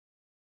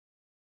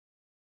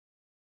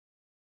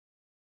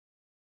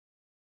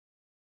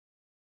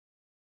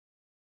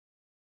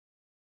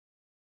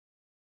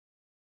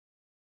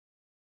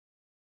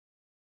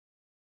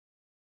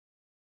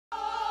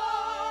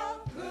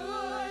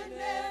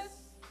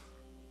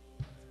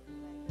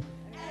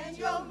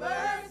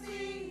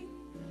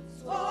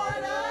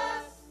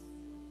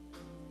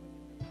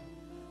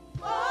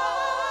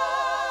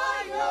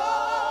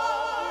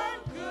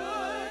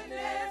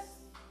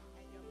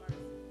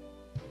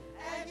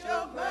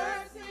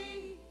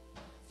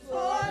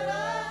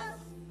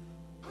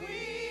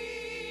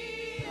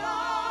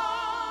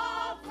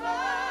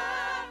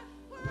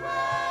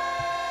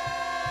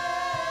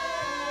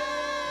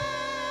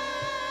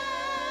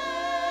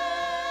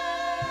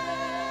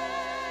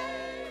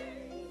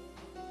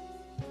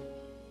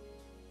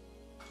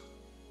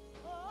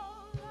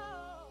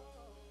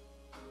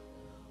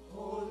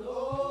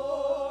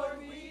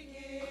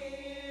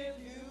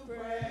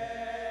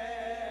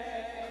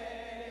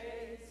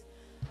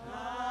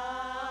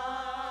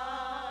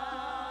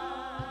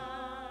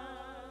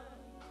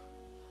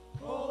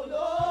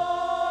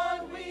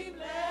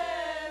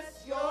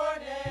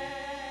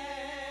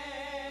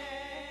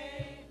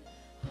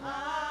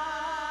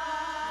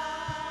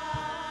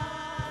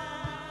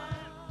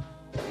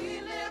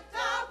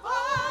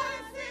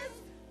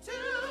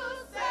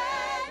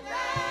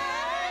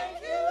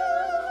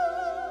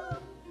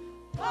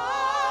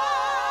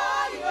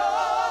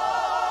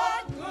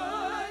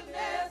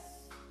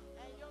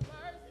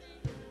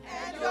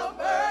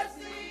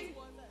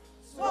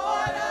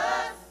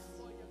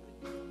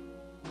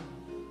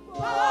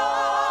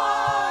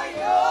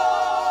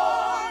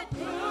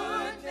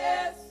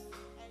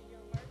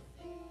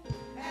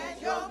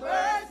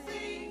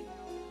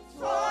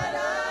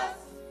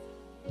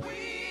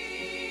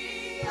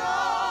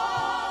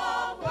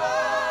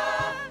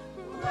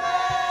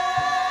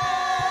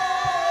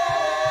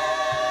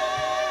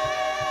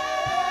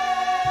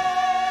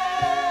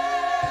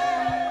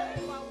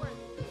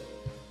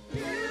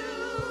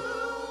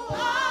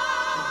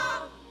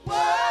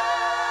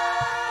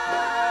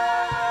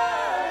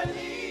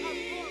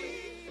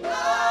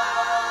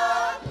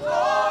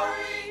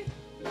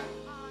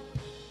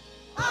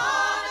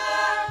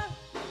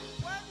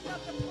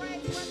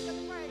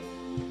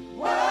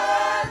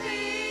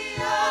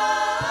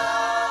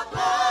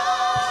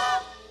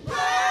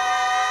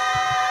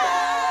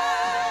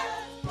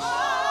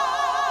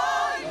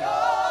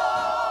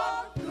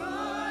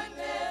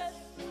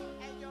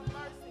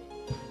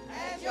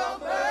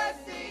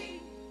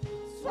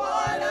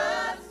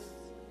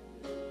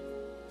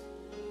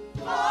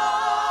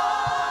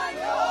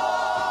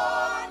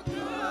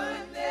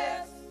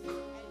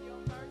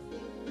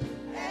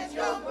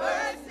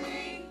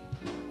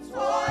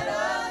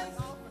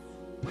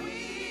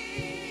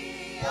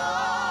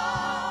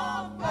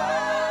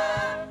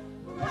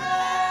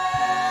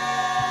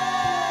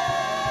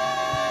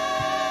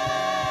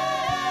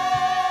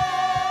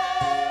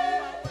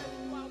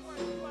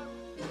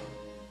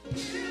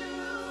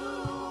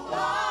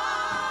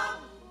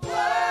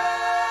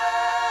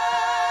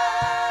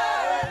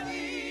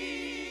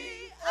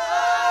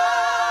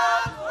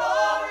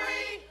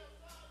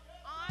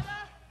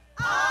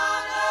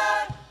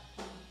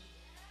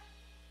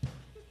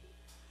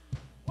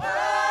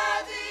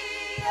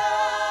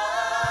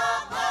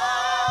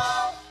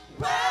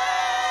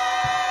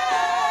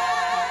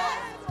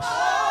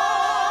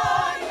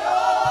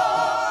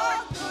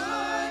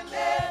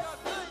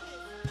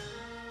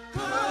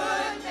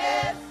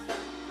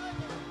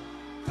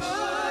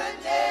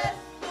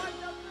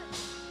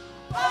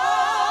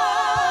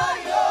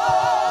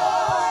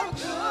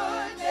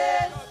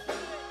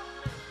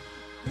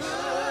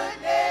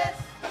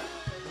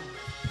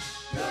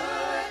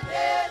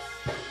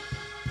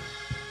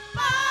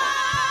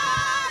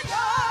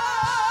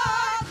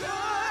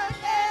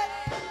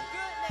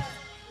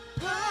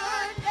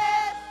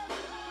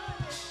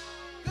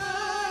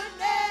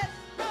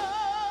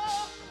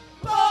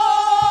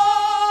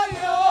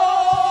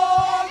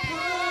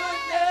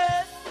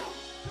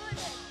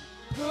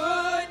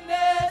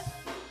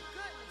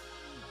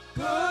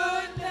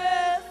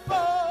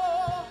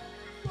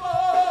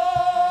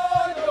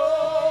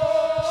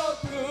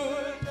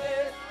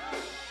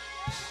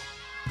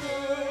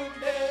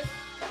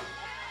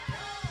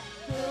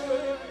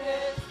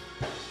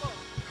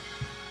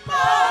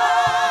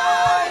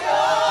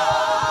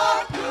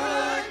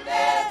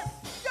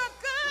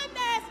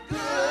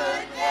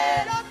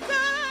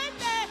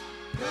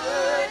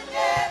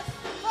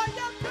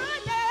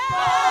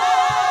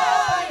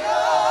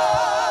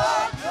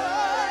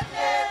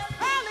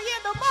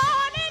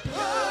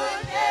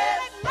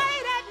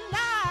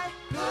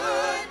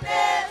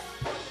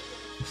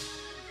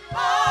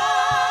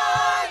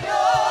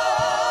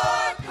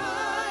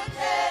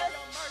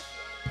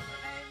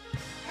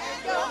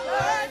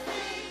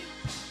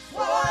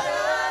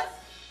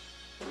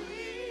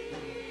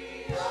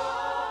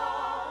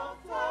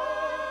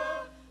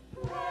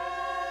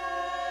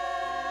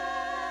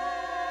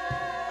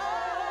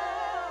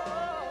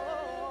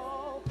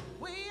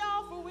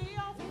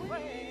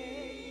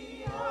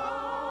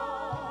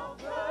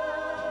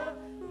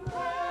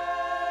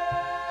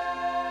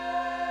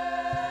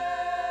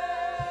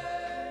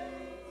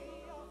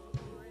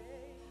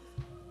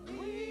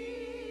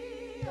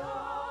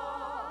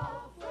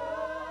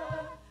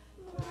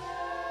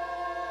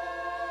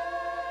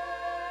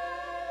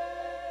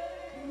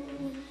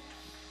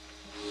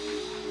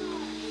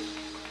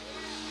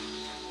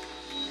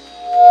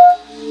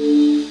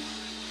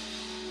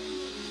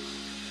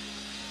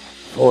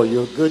For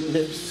your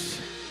goodness.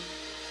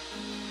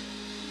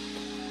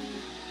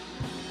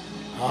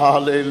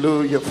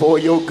 Hallelujah. For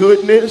your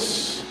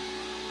goodness.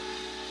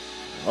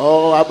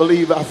 Oh, I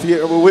believe I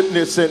feel a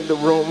witness in the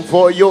room.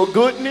 For your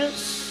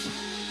goodness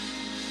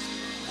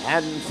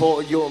and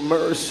for your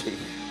mercy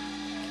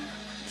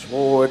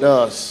toward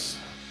us.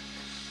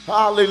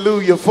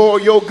 Hallelujah.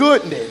 For your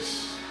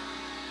goodness.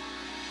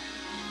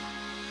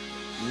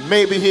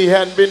 Maybe he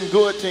hadn't been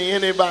good to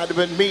anybody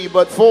but me,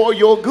 but for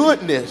your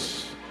goodness.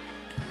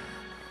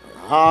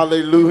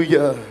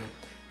 Hallelujah.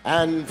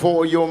 And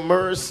for your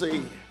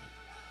mercy.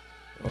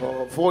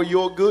 For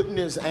your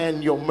goodness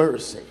and your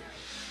mercy.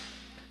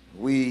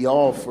 We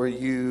offer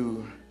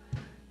you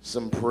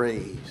some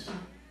praise.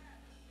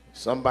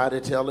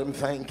 Somebody tell him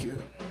thank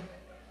you.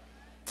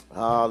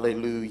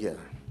 Hallelujah.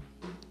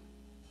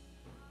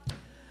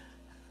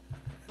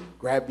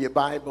 Grab your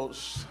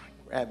Bibles.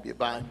 Grab your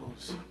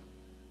Bibles.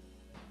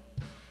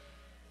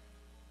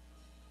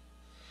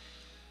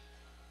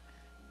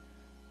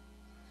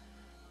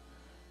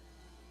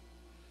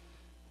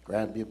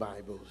 Grab your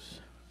Bibles.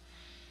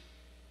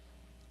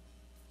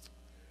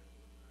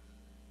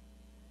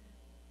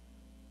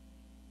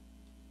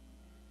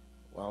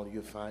 While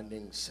you're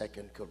finding 2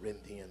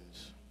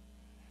 Corinthians,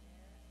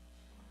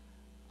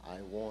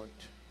 I want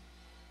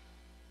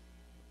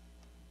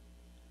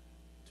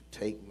to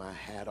take my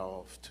hat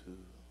off to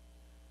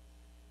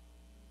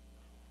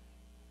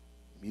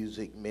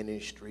music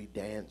ministry,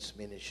 dance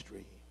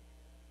ministry.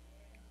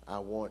 I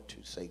want to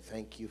say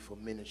thank you for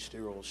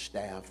ministerial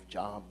staff.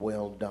 Job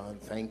well done.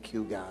 Thank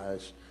you,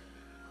 guys.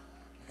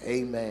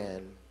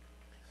 Amen.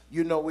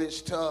 You know,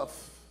 it's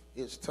tough.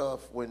 It's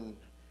tough when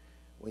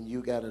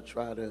you got to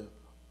try to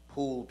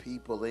pull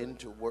people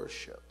into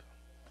worship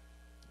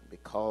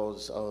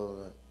because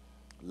of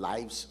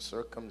life's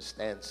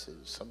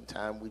circumstances.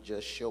 Sometimes we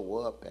just show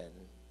up and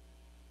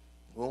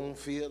we don't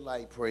feel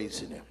like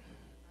praising him.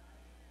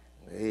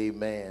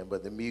 Amen.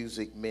 But the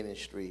music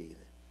ministry,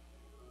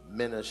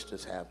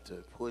 ministers have to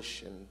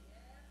push and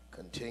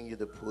continue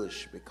to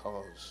push,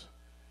 because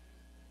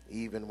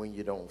even when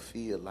you don't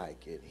feel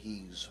like it,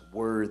 he's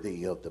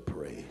worthy of the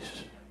praise.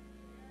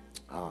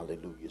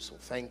 Hallelujah. So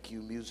thank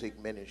you, music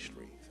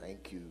ministry.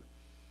 Thank you.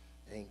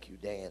 Thank you,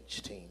 dance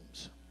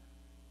teams.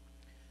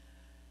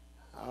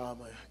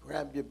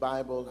 Grab your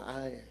Bible.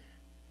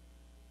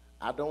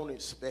 I don't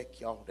expect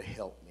y'all to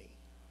help me.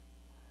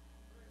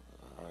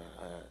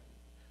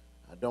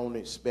 I don't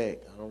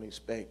expect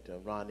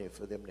Ronnie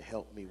for them to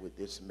help me with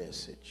this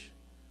message.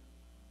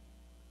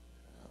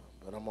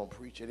 But I'm going to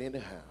preach it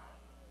anyhow.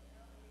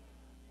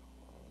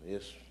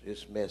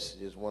 This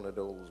message is one of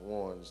those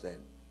ones that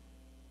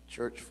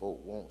church folk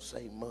won't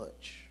say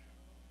much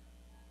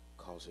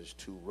because it's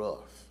too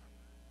rough.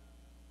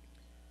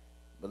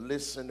 But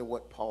listen to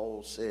what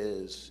Paul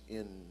says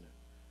in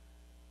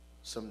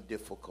some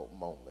difficult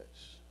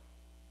moments.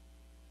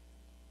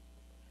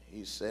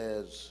 He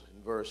says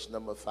in verse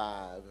number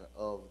 5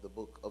 of the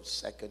book of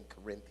 2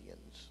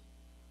 Corinthians,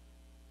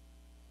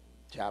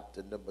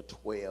 chapter number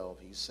 12,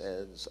 he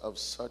says, of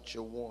such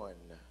a one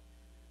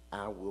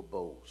I will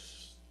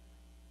boast.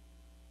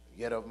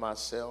 Yet of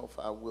myself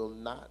I will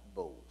not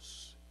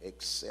boast,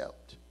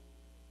 except,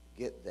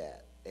 get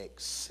that,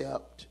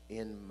 except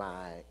in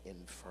my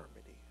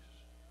infirmities.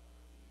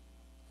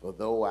 For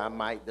though I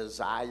might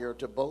desire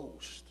to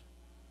boast,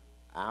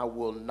 I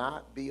will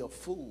not be a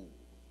fool,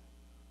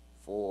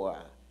 for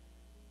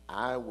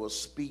I will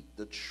speak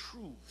the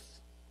truth,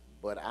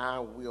 but I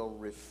will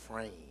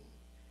refrain,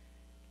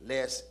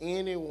 lest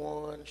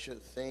anyone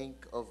should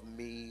think of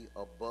me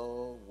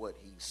above what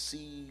he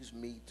sees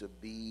me to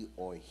be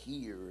or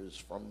hears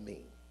from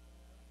me,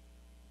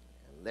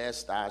 and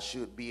lest I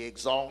should be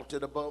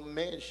exalted above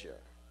measure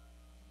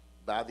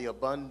by the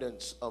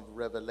abundance of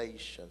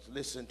revelations.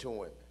 Listen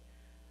to him.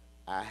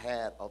 I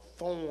had a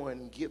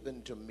thorn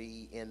given to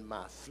me in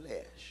my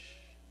flesh,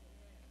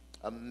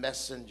 a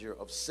messenger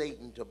of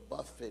Satan to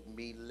buffet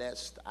me,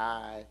 lest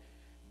I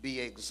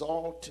be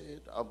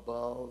exalted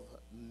above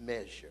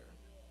measure.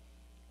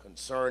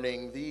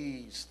 Concerning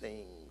these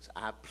things,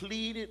 I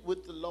pleaded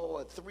with the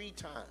Lord 3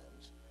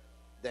 times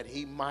that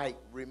he might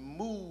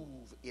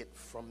remove it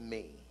from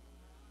me.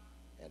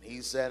 And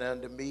he said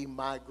unto me,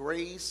 my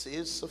grace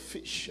is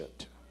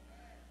sufficient.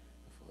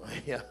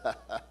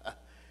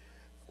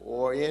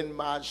 For in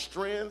my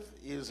strength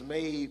is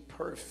made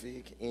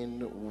perfect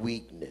in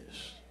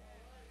weakness.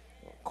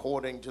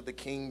 According to the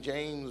King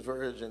James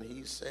Version,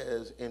 he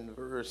says in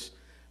verse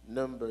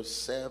number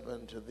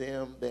 7, to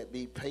them that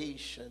be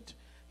patient.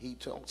 He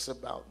talks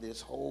about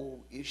this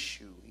whole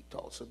issue. He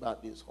talks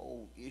about this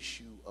whole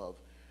issue of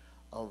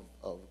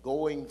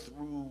going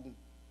through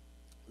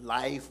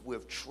life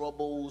with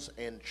troubles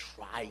and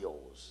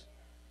trials.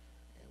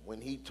 And when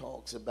he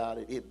talks about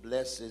it, it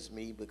blesses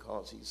me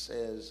because he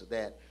says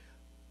that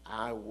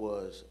I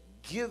was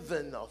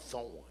given a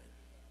thorn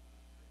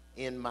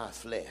in my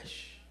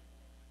flesh.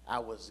 I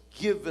was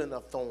given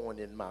a thorn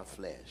in my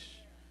flesh.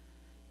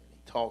 And he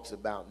talks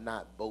about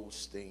not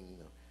boasting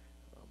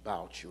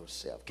about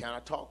yourself. Can I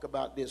talk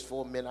about this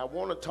for a minute? I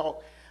want to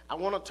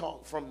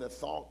talk from the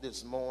thought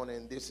this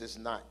morning. This is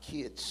not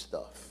kid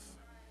stuff.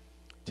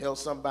 Tell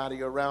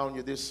somebody around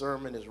you this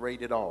sermon is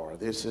rated R.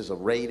 This is a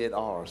rated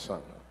R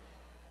sermon.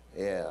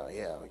 Yeah.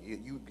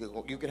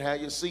 You can have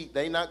your seat.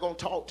 They're not going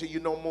to talk to you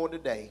no more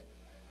today.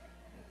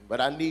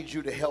 But I need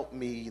you to help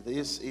me.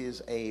 This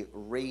is a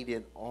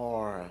rated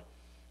R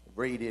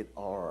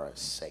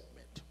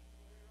segment.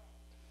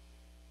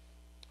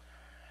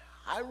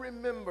 I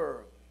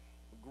remember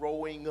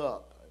growing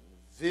up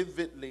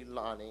vividly,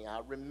 Lonnie.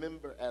 I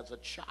remember as a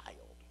child.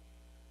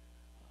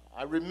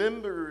 I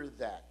remember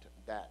that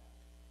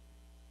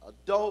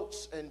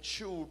adults and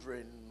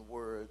children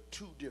were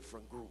 2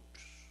 different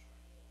groups.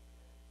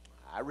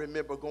 I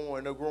remember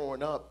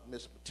growing up,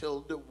 Miss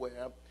Matilda,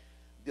 where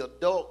the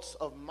adults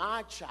of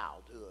my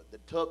childhood, the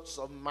adults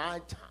of my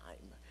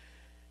time,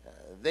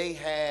 they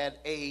had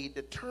a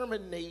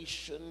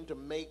determination to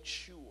make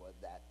sure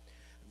that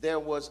there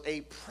was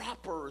a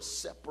proper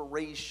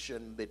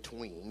separation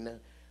between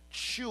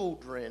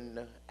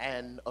children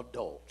and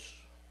adults.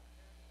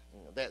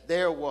 That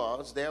there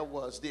was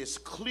this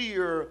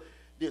clear,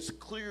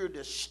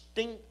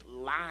 distinct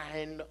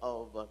line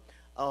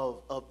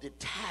of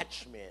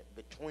detachment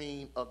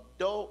between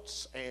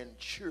adults and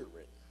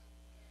children.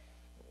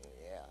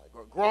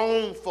 Yeah,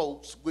 grown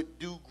folks would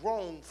do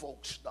grown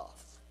folk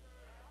stuff,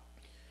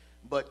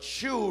 but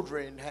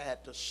children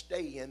had to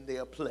stay in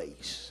their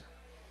place.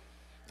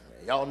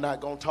 Y'all not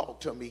gonna talk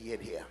to me in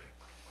here.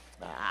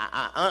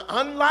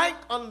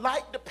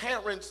 Unlike the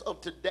parents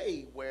of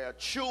today, where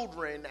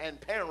children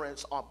and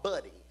parents are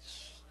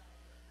buddies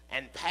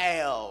and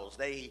pals,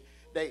 they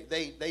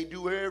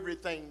do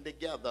everything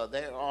together.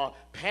 There are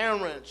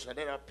parents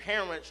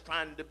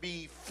trying to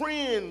be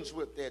friends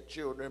with their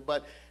children,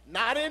 but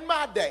not in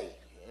my day.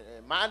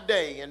 In my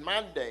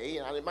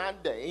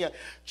day,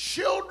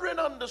 children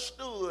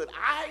understood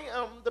I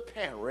am the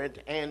parent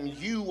and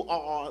you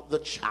are the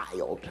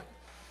child.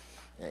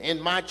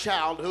 In my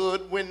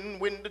childhood, when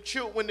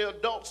the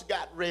adults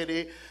got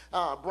ready,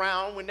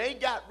 when they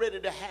got ready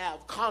to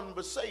have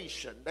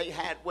conversation, they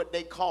had what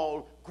they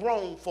called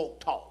grown folk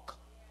talk.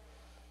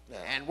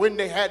 And when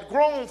they had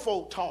grown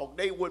folk talk,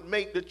 they would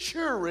make the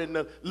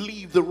children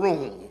leave the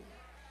room.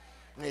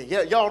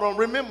 Yeah, y'all don't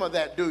remember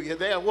that, do you?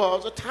 There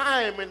was a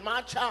time in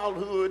my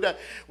childhood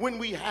when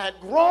we had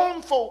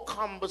grown folk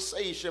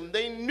conversation.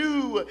 They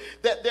knew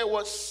that there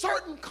were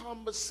certain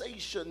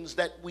conversations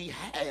that we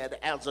had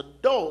as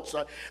adults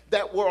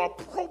that were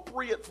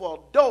appropriate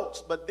for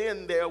adults, but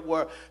then there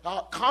were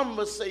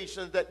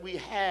conversations that we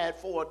had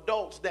for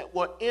adults that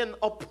were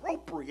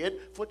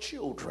inappropriate for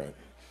children.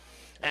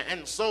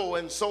 And so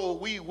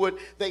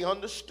they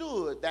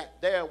understood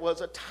that there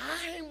was a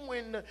time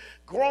when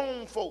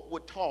grown folk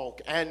would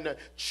talk and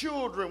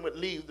children would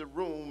leave the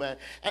room.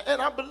 And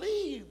I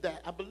believe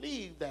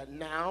that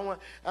now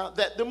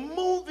that the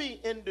movie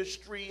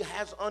industry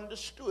has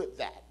understood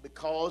that,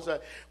 because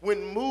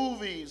when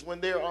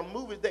there are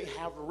movies, they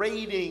have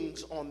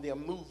ratings on their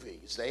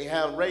movies. They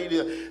have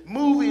ratings.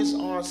 Movies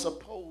are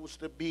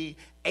supposed to be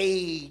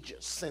age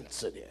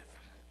sensitive.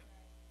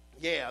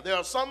 Yeah, there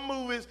are some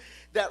movies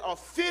that are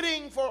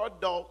fitting for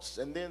adults,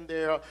 and then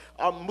there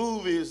are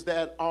movies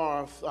that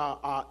are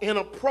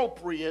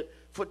inappropriate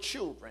for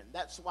children.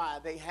 That's why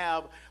they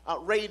have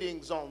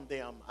ratings on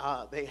them.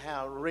 They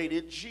have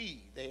rated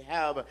G, they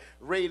have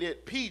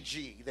rated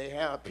PG, they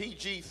have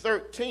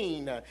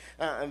PG-13,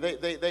 and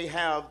they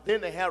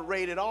have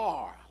rated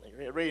R.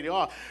 Rated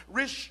R,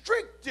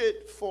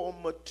 restricted for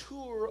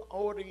mature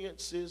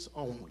audiences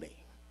only.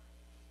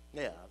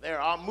 Yeah, there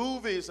are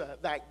movies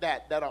like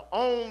that are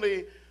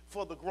only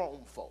for the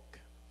grown folk.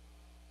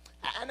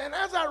 And then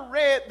as I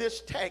read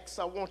this text,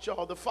 I want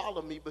y'all to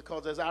follow me,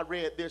 because as I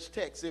read this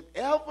text, if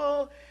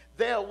ever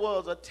there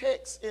was a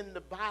text in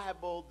the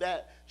Bible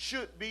that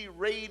should be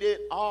rated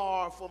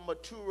R for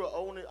mature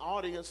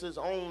audiences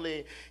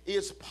only,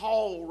 is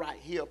Paul right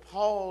here.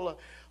 Paul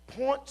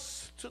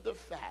points to the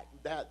fact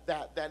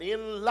that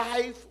in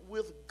life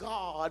with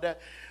God,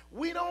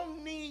 we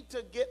don't need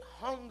to get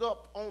hung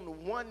up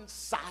on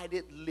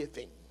one-sided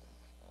living.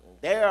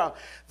 There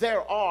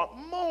are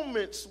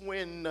moments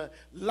when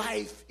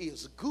life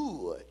is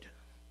good,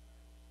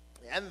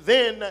 and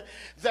then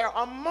there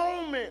are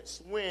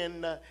moments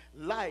when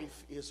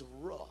life is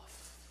rough.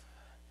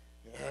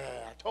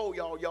 Yeah, I told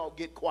y'all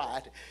get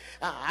quiet.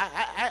 There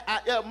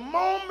are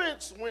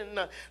moments when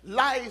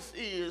life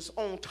is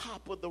on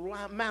top of the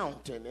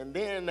mountain, and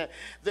then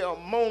there are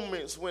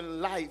moments when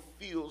life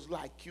feels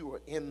like you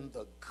are in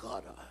the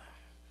gutter.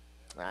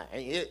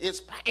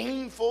 It's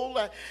painful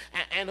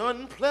and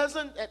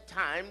unpleasant at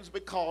times,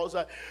 because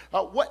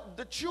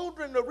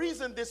the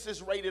reason this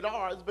is rated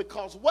R is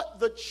because what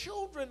the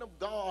children of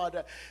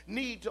God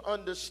need to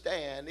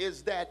understand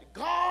is that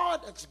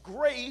God's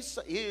grace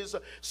is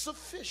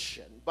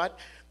sufficient. But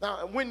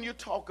now, when you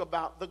talk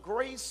about the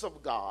grace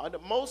of God,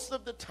 most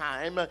of the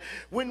time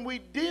when we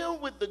deal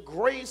with the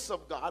grace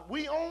of God,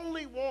 we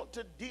only want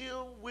to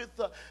deal with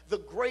the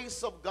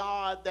grace of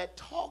God that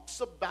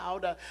talks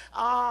about,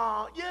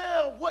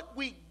 what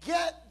we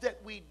get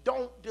that we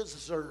don't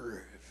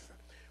deserve.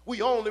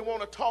 We only want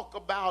to talk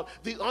about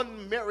the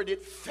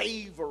unmerited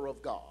favor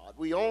of God.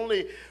 We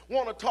only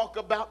want to talk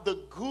about the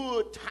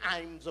good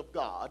times of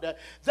God.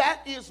 That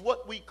is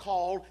what we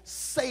call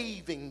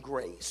saving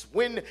grace.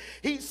 When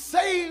he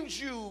saves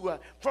you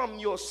from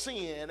your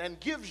sin and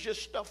gives you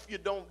stuff you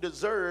don't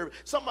deserve,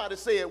 somebody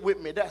say it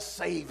with me, that's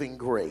saving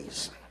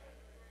grace.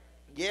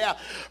 Yeah,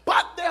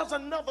 but there's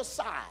another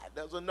side.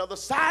 There's another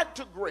side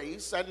to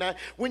grace, and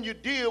when you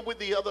deal with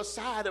the other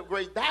side of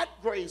grace, that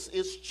grace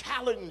is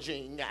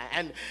challenging,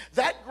 and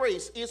that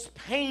grace is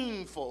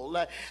painful,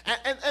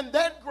 and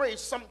that grace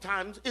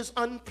sometimes is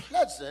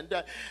unpleasant,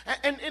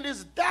 and it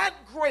is that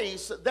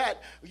grace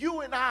that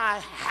you and I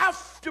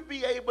have to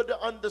be able to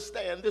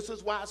understand. This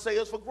is why I say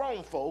it's for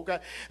grown folk,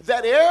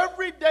 that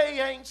every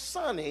day ain't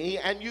sunny,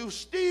 and you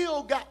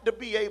still got to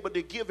be able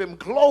to give him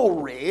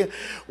glory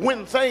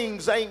when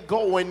things ain't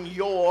going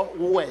your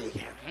way.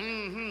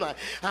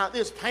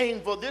 This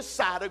painful, this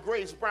side of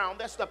grace, Brown,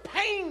 that's the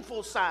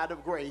painful side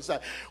of grace.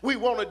 We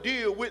want to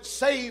deal with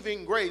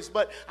saving grace,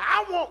 but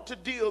I want to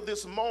deal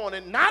this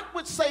morning not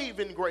with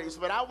saving grace,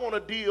 but I want to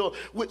deal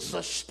with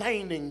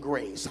sustaining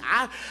grace.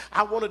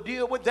 I want to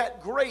deal with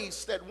that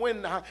grace that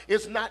when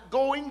it's not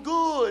going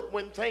good,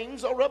 when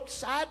things are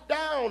upside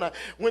down,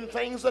 when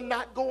things are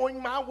not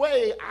going my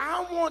way,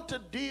 I want to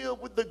deal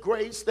with the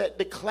grace that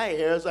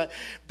declares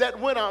that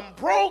when I'm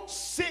broke,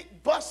 sick,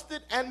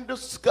 busted, and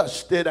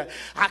disgusted,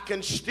 I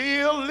can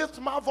still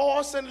lift my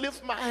voice and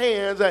lift my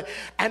hands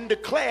and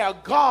declare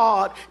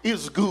God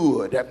is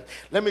good.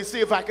 Let me see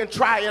if I can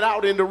try it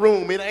out in the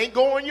room. It ain't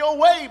going your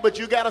way, but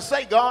you got to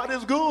say God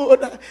is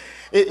good.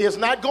 It's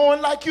not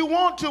going like you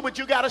want to, but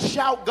you got to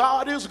shout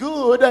God is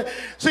good.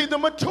 See, the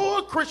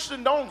mature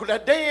Christian don't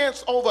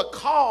dance over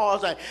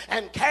cars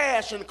and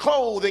cash and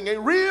clothing. A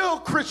real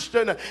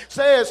Christian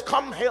says,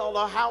 come hell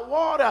or high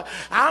water,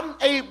 I'm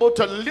able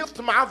to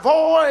lift my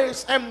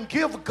voice and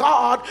give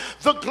God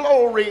the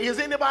glory. Is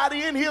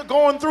anybody in here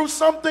going through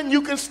something?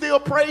 You can still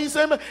praise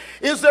him.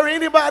 Is there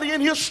anybody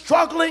in here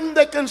struggling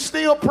that can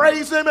still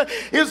praise him?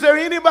 Is there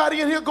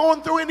anybody in here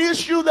going through an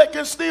issue that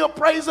can still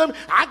praise him?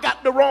 I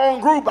got the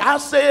wrong group. I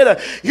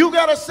said, you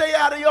got to say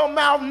out of your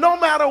mouth, no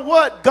matter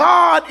what,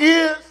 God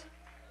is.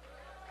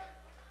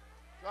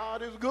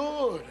 God is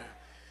good.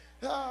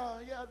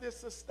 This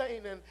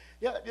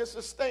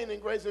sustaining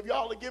grace. If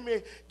y'all will give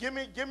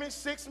me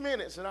 6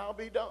 minutes and I'll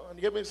be done.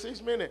 Give me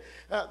 6 minutes.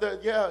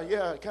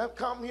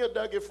 Come here,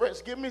 Dougie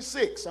Fresh. Give me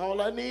 6.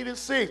 All I need is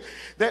 6.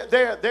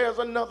 There's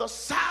another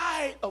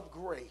side of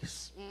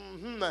grace.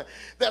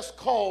 That's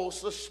called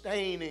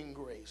sustaining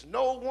grace.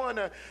 No one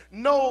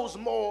is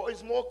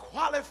more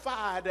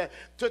qualified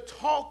to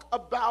talk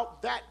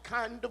about that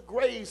kind of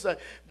grace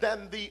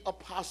than the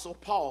Apostle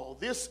Paul.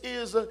 This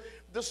is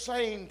the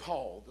same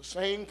Paul,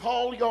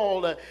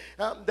 y'all,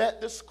 that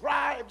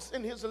describes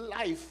in his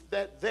life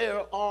that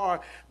there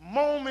are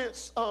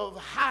moments of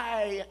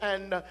high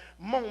and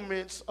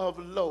moments of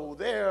low.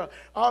 There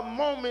are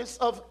moments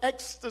of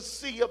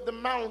ecstasy of the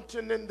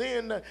mountain, and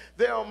then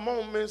there are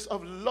moments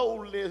of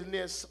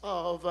lowliness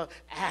of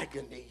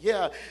agony.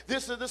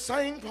 This is the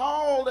same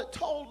Paul that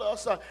told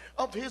us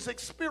of his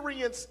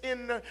experience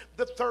in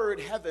the third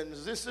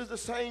heavens. This is the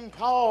same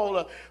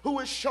Paul who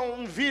has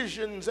shown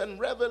visions and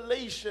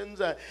revelations.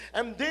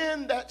 And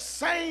then that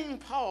same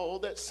Paul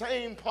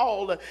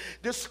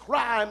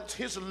describes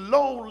his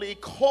lowly,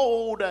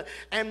 cold,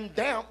 and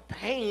damp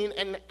pain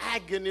and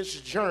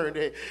agonist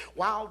journey.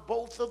 While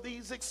both of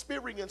these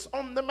experience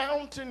on the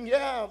mountain,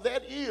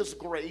 that is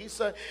grace,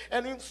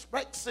 and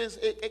expresses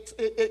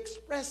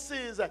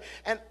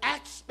an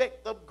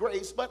aspect of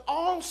grace. But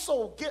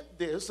also, get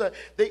this,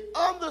 the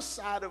other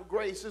side of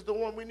grace is the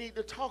one we need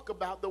to talk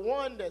about, the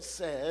one that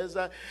says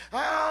that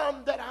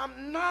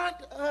I'm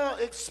not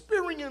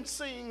experiencing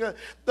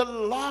the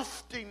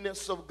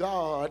loftiness of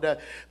God,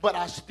 but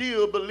I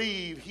still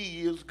believe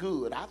he is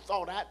good. I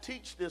thought I'd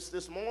teach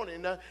this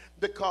morning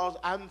because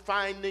I'm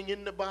finding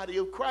in the body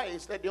of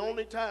Christ that the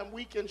only time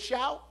we can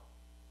shout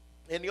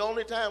and the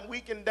only time we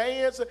can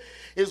dance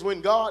is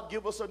when God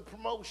give us a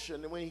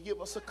promotion, and when he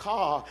give us a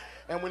car,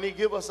 and when he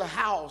give us a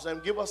house,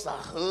 and give us a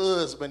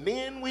husband.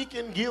 Then we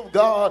can give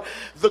God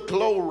the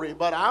glory.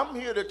 But I'm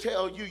here to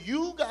tell you,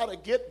 you got to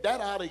get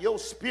that out of your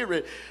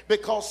spirit,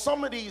 because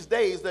some of these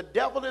days the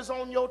devil is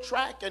on your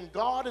track, and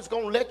God is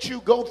going to let you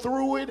go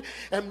through it,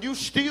 and you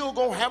still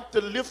going to have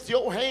to lift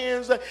your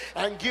hands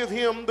and give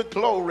him the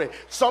glory.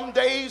 Some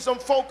days some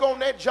folk on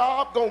that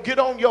job going to get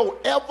on your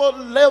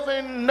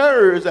ever-living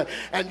nerves,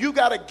 and you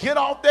got to get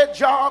off that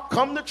job,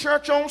 come to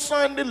church on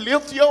Sunday,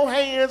 lift your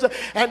hands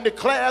and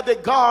declare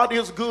that God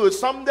is good.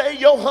 Someday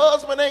your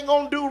husband ain't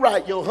gonna do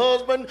right. Your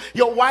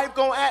wife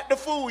gonna act the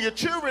fool. Your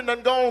children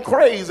done gone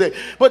crazy.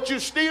 But you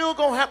still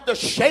gonna have to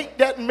shake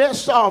that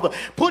mess off.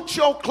 Put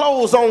your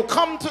clothes on.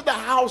 Come to the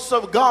house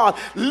of God.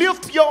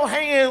 Lift your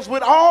hands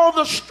with all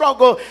the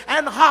struggle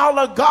and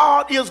holler,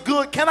 God is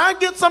good. Can I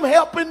get some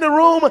help in the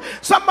room?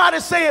 Somebody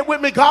say it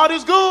with me. God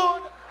is good.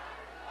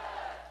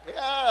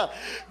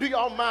 Do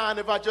y'all mind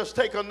if I just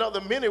take another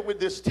minute with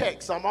this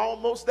text? I'm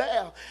almost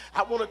there.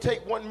 I want to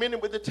take 1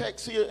 minute with the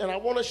text here, and I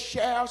want to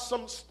share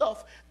some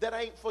stuff that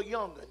ain't for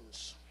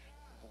young'uns.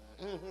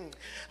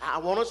 I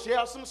want to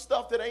share some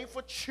stuff that ain't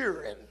for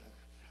children.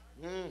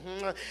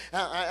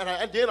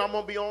 And then I'm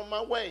gonna be on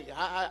my way.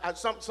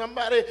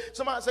 Somebody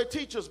say,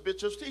 teachers,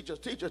 bitches,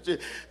 teachers.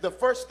 The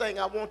first thing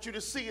I want you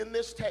to see in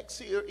this text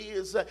here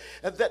is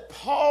that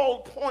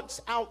Paul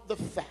points out the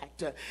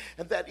fact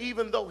that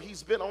even though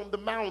he's been on the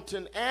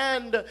mountain,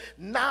 and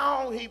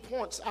now he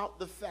points out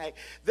the fact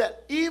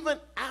that even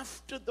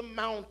after the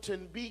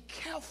mountain, be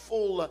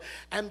careful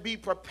and be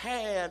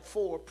prepared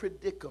for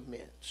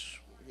predicaments.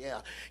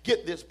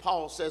 Get this.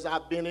 Paul says,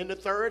 I've been in the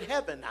third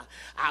heaven.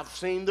 I've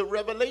seen the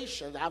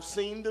revelations. I've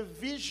seen the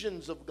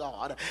visions of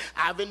God.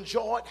 I've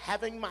enjoyed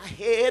having my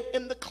head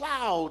in the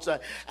clouds.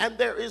 And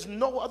there is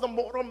no other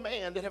mortal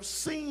man that have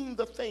seen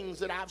the things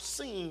that I've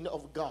seen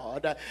of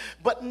God.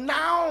 But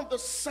now the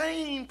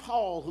same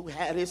Paul who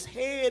had his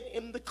head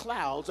in the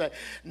clouds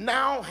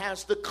now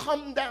has to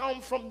come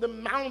down from the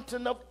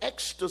mountain of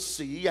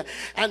ecstasy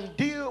and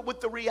deal with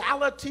the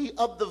reality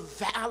of the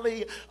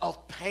valley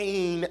of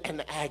pain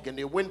and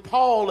agony. When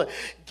Paul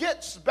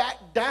gets back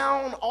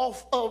down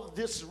off of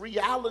this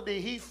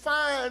reality, he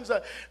finds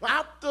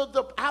after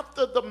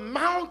the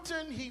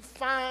mountain, he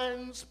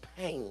finds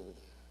pain.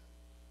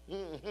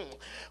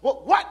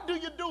 Well, what do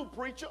you do,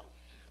 preacher,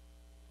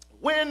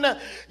 when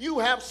you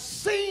have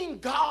seen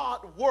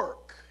God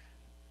work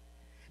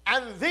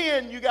and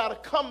then you got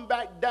to come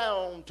back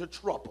down to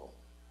trouble?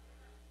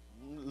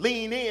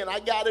 Lean in. I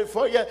got it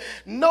for you.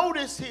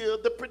 Notice here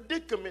the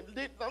predicament.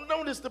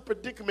 Notice the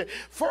predicament.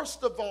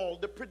 First of all,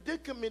 the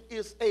predicament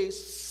is a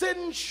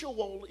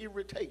sensual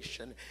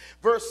irritation.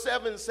 Verse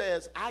 7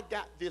 says, I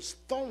got this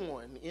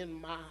thorn in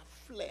my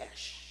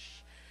flesh.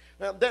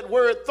 Now, that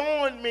word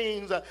thorn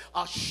means a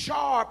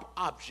sharp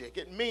object.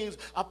 It means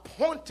a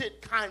pointed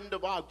kind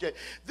of object.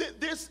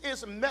 This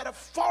is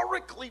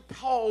metaphorically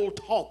Paul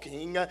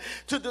talking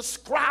to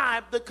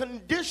describe the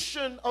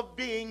condition of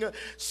being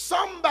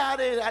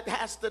somebody that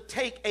has to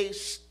take a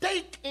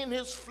stake in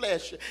his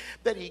flesh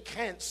that he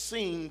can't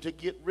seem to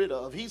get rid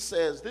of. He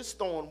says, this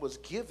thorn was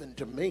given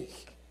to me.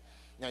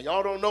 Now,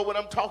 y'all don't know what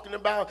I'm talking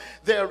about.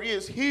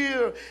 Here's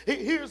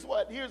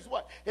what.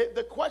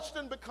 The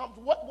question becomes,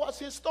 what was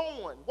his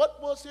thorn?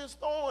 What was his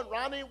thorn,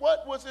 Ronnie?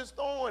 What was his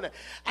thorn?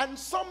 And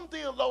some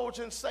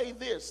theologians say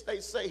this.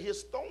 They say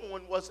his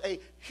thorn was a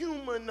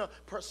human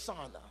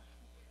persona.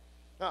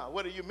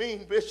 What do you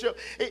mean, Bishop?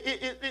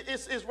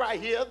 It's right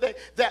here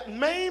that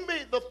maybe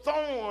the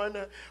thorn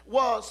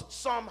was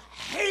some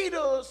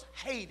haters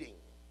hating.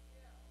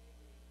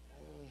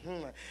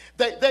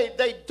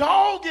 They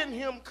dogging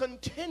him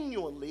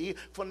continually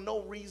for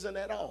no reason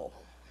at all.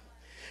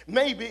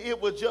 Maybe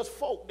it was just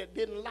folk that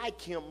didn't like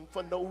him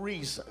for no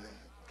reason.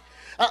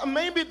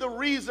 Maybe the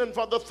reason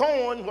for the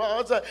thorn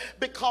was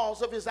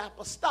because of his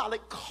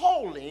apostolic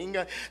calling.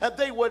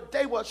 They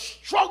were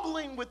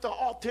struggling with the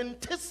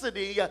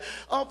authenticity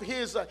of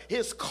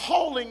his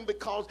calling,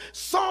 because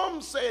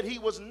some said he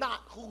was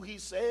not who he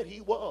said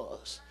he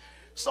was.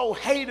 So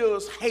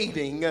haters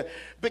hating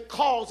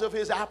because of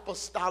his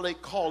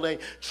apostolic calling,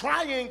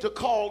 trying to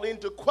call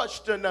into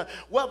question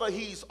whether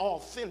he's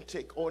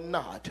authentic or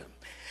not.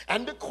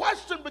 And the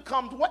question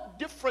becomes, what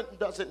difference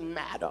does it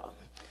matter?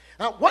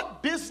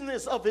 What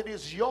business of it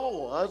is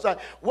yours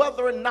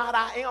whether or not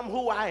I am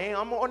who I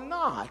am or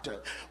not?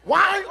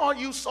 Why are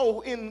you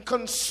so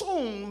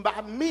consumed by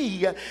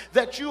me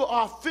that you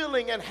are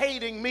feeling and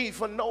hating me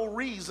for no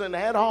reason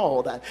at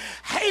all?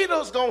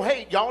 Haters gonna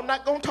hate. Y'all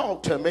not gonna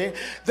talk to me.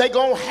 They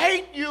gonna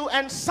hate you,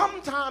 and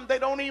sometimes they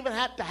don't even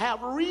have to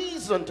have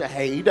reason to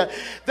hate.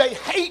 They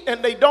hate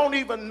and they don't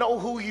even know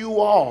who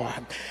you are.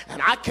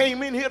 And I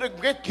came in here to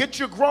get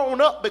you grown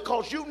up,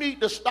 because you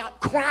need to stop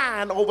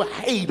crying over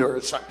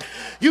haters.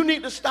 You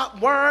need to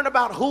stop worrying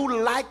about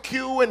who like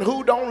you and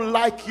who don't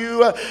like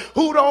you,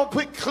 who don't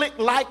click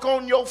like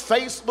on your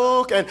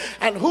Facebook,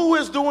 and who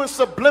is doing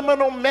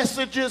subliminal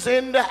messages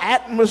in the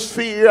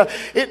atmosphere.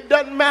 It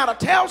doesn't matter.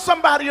 Tell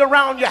somebody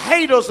around you,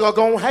 haters are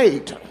going to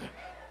hate.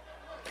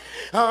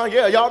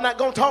 Yeah, y'all not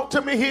going to talk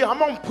to me here. I'm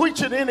going to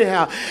preach it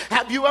anyhow.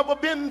 Have you ever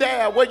been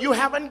there where you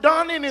haven't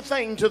done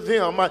anything to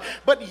them,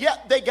 but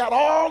yet they got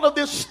all of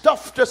this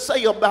stuff to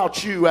say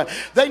about you?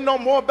 They know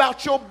more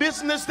about your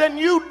business than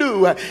you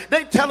do.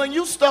 They telling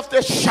you stuff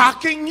that's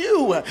shocking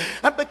you.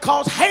 And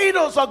because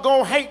haters are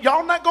going to hate,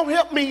 y'all not going to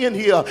help me in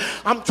here.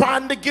 I'm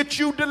trying to get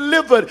you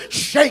delivered.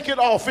 Shake it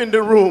off in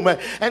the room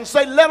and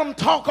say, let them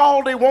talk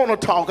all they want to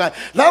talk. Let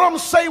them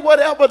say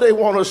whatever they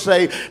want to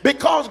say,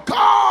 because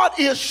God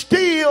is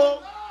still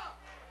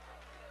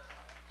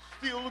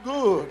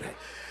good.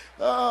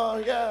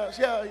 Yes,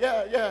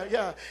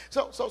 yeah.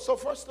 So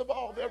first of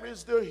all, there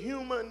is the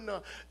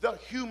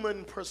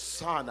human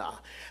persona.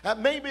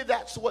 Maybe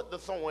that's what the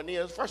thorn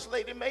is. First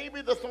Lady,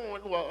 maybe the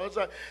thorn was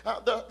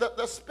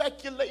the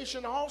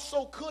speculation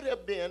also could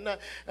have been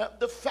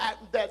the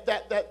fact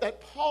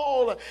that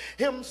Paul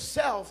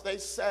himself, they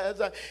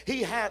said,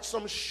 he had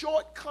some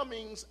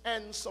shortcomings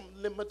and some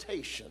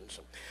limitations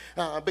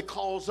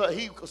because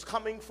he was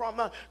coming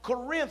from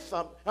Corinth,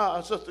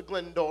 Sister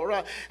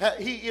Glendora.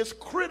 He is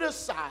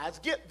criticized.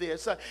 Get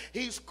this,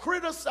 he's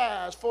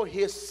criticized for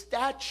his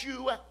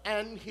stature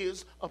and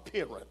his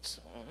appearance.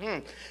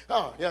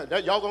 Oh, yeah,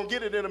 y'all gonna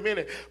get it in a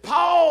minute.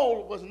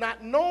 Paul was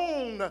not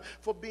known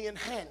for being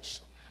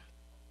handsome.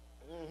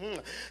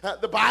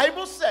 The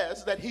Bible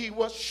says that he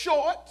was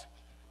short,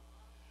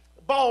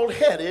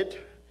 bald-headed,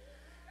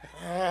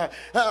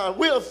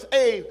 with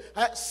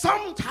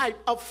some type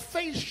of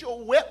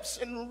facial webs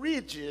and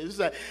ridges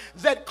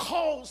that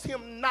caused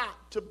him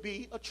not to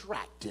be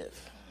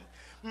attractive.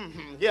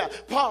 Yeah,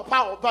 Paul,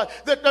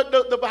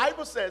 the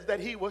Bible says that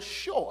he was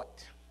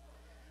short,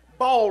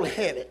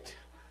 bald-headed,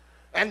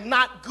 and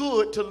not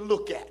good to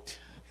look at.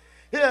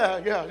 Yeah.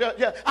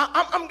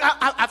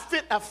 I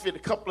fit a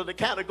couple of the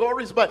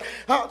categories, but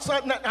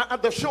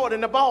the short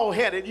and the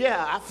bald-headed,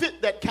 yeah, I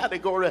fit that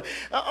category.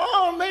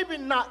 Maybe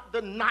not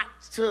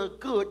so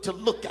good to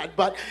look at,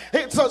 but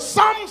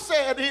some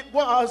said it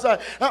was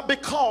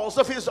because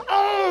of his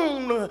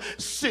own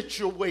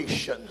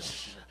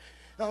situations.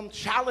 I'm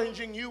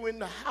challenging you in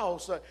the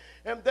house,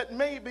 and that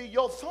maybe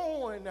your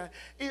thorn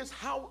is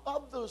how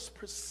others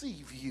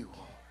perceive you.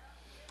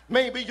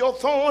 Maybe your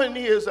thorn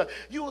is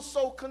you are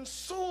so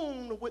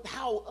consumed with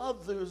how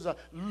others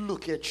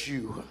look at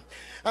you.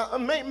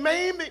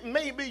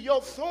 Maybe your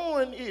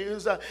thorn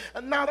is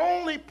not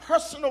only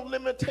personal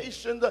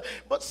limitations,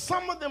 but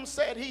some of them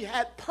said he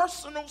had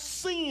personal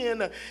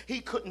sin he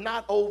could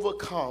not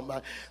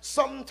overcome.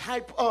 Some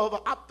type of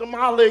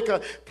ophthalmic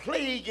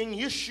plaguing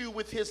issue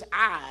with his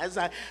eyes.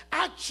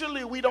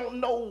 Actually, we don't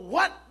know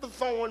what the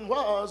thorn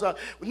was.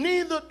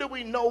 Neither do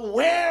we know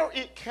where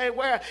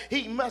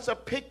he must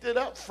have picked it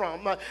up from.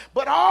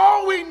 But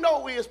all we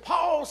know is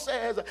Paul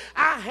says,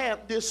 I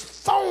have this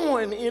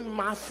thorn in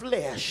my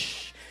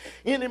flesh.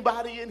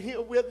 Anybody in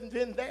here with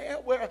been there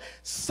where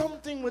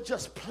something was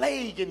just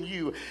plaguing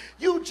you?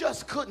 You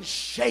just couldn't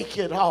shake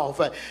it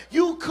off.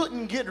 You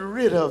couldn't get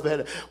rid of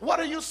it. What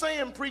are you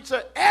saying,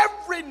 preacher?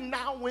 Every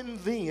now and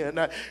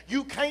then,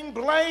 you can't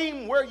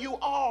blame where you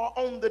are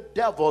on the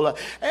devil.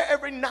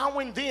 Every now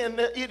and then,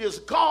 it is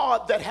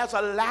God that has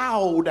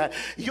allowed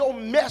your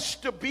mess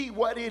to be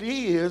what it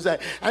is.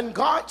 And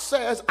God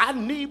says, I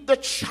need the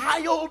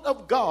child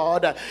of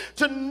God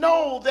to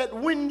know that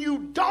when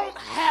you don't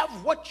have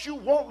what you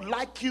want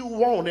like you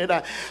want it,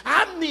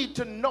 I need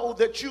to know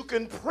that you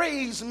can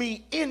praise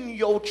me in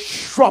your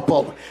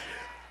trouble.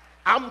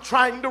 I'm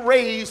trying to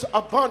raise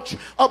a bunch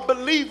of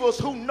believers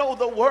who know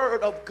the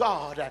word of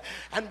God.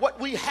 And what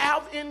we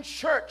have in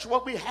church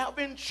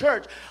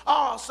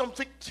are some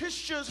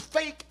fictitious,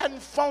 fake,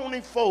 and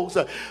phony folks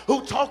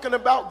who talking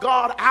about,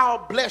 God,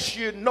 I'll bless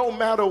you no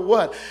matter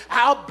what.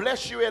 I'll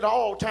bless you at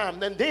all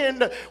times. And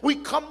then we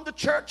come to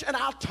church and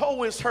our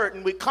toe is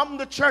hurting. We come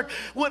to church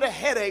with a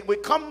headache. We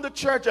come to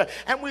church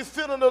and we're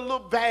feeling a little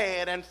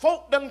bad. And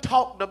folk done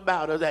talked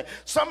about us.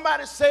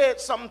 Somebody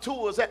said something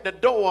to us at the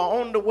door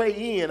on the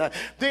way in.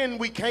 Then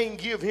we can't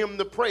give him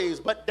the praise.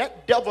 But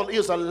that devil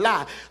is a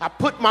lie. I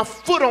put my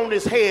foot on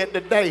his head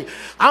today.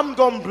 I'm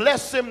going to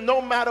bless him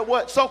no matter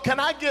what. So can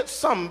I get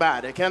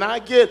somebody? Can I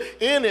get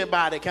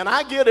anybody? Can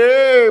I get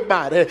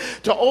everybody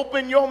to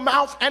open your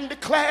mouth and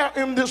declare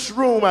in this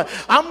room,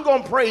 I'm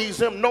going to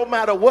praise him no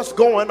matter what's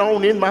going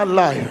on in my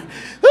life.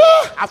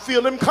 I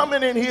feel him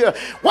coming in here.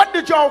 What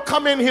did y'all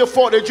come in here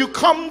for? Did you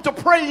come to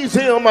praise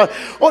him,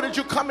 or did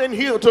you come in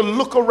here to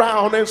look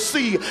around and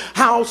see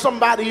how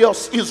somebody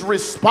else is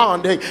responding?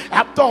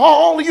 After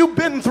all you've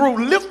been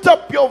through, lift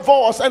up your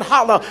voice and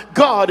holler,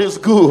 God is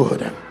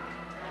good.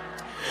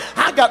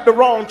 I got the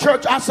wrong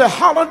church. I said,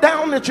 holler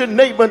down at your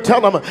neighbor and tell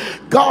them,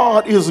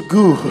 God is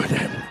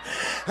good.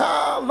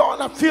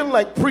 Lord, I feel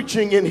like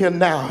preaching in here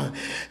now.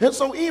 And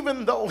so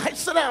even though, hey,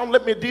 sit down,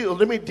 let me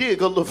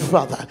dig a little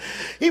further.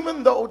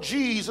 Even though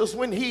Jesus,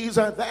 when he's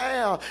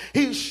there,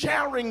 he's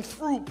sharing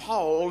through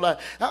Paul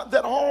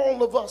that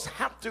all of us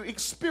have to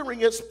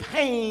experience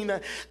pain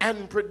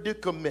and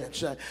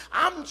predicaments.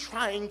 I'm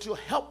trying to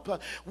help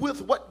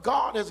with what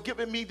God has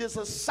given me, this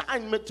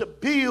assignment to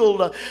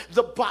build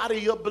the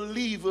body of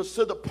believers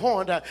to the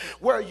point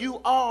where you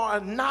are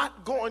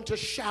not going to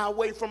shy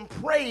away from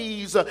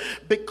praise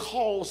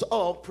because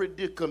of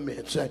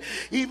predicaments.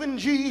 Even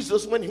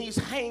Jesus, when he's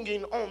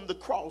hanging on the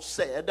cross,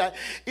 said,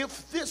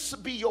 if this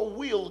be your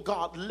will,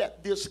 God,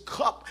 let this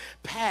cup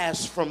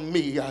pass from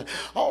me.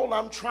 All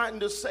I'm trying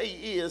to say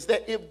is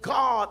that if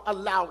God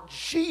allowed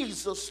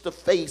Jesus to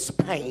face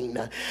pain,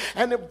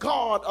 and if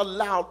God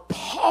allowed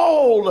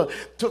Paul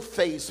to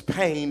face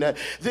pain,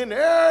 then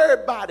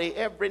everybody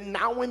every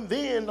now and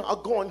then are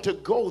going to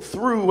go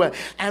through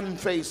and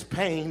face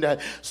pain.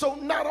 So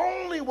not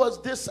only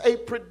was this a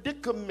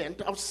predicament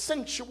of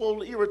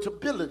sensual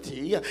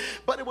irritability,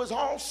 but it was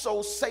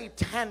also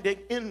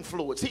satanic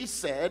influence. He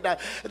said,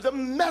 the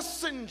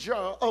messenger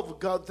of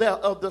God,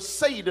 of the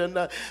Satan,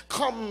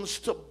 comes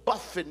to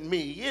buffet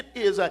me. It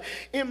is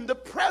in the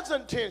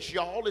present tense,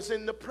 y'all. It's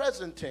in the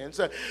present tense,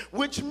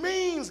 which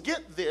means,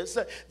 get this,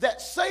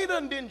 that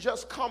Satan didn't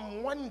just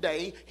come one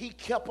day, he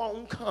kept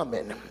on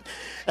coming.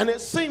 And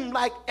it seemed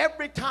like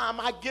every time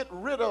I get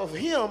rid of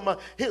him,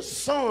 his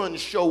son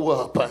show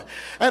up.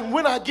 And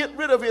when I get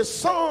rid of his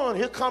son,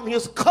 here come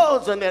his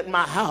cousin at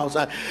my house.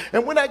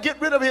 And when I get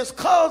rid of his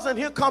cousin,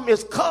 here come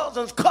his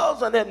cousin's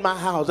cousin at my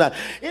house.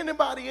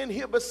 Anybody in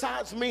here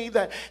besides me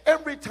that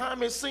every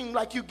time it seems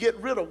like you get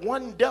rid of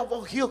one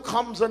devil, here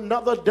comes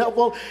another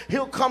devil,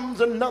 here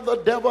comes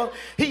another devil.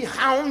 He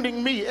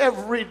hounding me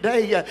every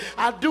day.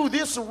 I do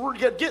this,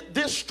 get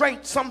this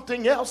straight,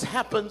 something else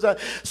happens.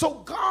 So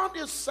God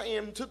is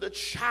saying to the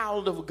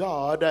child of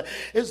God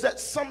is that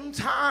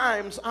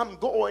sometimes I'm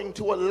going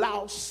to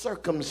allow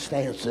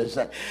circumstances.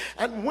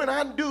 And when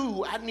I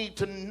do, I need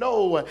to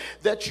know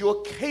that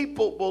you're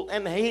capable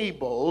and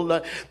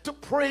able to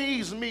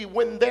praise me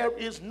when there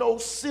is no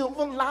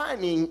silver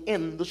lining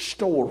in the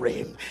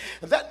story.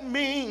 That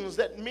means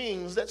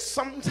that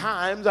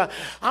sometimes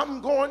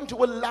I'm going to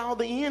allow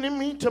the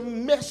enemy to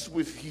mess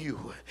with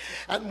you.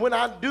 And when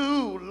I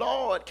do,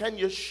 Lord, can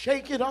you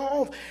shake it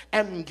off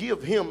and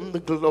give him the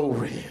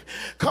glory?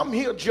 Come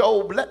here,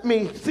 Job. Let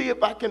me see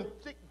if I can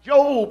stick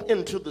Job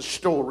into the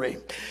story.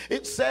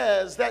 It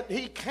says that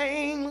he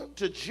came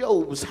to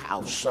Job's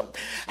house.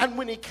 And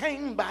when he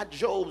came by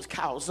Job's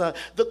house,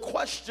 the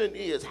question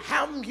is,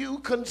 have you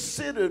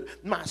considered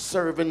my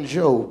servant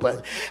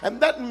Job?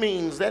 And that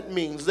means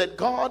that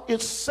God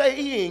is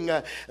saying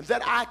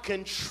that I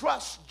can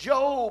trust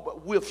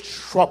Job with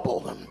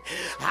trouble.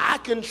 I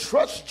can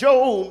trust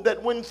Job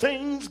that when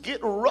things get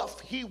rough,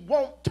 he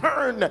won't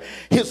turn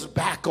his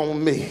back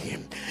on me.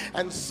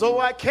 And so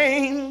I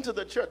came to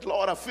the church.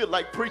 Lord, I feel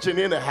like preaching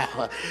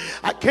anyhow.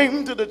 I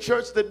came to the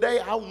church today.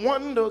 I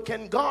wonder,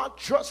 can God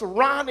trust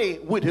Ronnie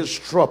with his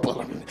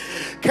trouble?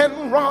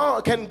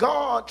 Can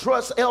God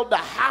trust Elder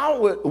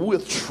Howard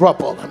with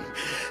trouble?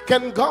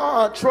 Can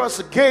God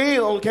trust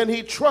Gail? Can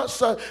he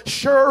trust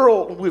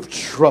Cheryl with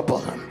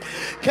trouble?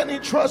 Can he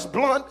trust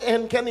Blunt,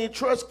 and can he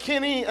trust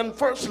Kenny and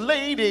First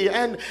Lady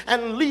and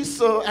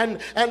Lisa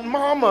and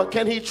Mama?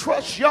 Can he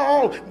trust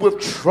y'all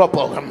with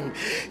trouble?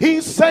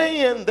 He's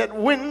saying that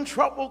when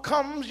trouble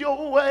comes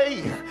your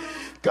way,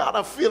 God,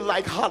 I feel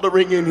like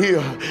hollering in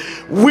here.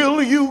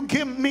 Will you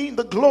give me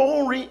the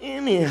glory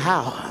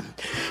anyhow?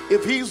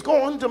 If he's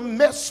going to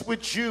mess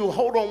with you,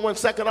 hold on one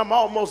second, I'm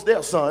almost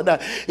there, son.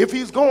 If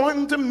he's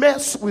going to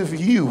mess with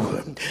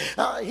you,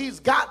 he's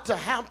got to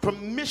have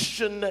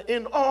permission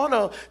in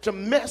order to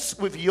mess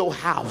with your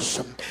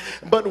house.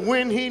 But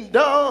when he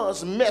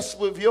does mess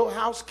with your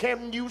house,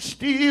 can you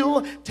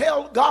still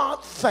tell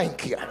God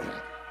thank you?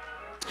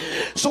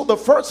 So the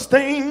first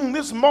thing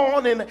this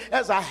morning,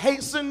 as I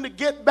hasten to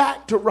get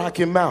back to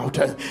Rocky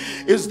Mountain,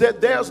 is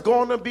that there's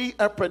going to be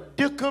a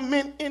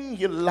predicament in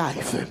your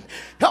life.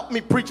 Help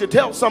me, preacher,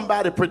 tell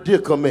somebody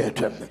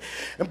predicament.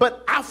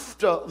 But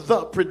after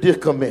the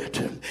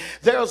predicament,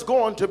 there's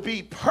going to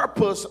be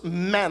purpose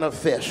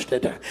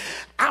manifested.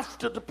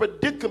 After the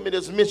predicament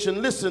is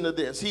mentioned, listen to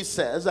this. He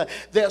says,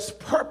 there's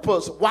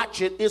purpose,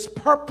 watch it, it's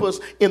purpose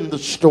in the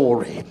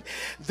story.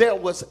 There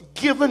was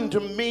given to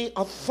me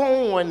a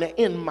thorn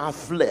in my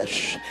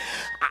flesh.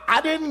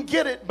 I didn't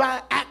get it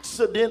by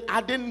accident.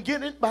 I didn't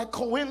get it by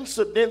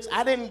coincidence.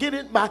 I didn't get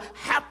it by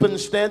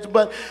happenstance,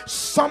 but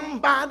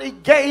somebody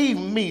gave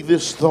me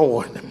this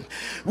thorn,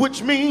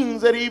 which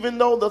means that even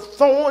though the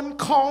thorn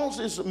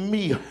causes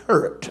me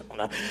hurt,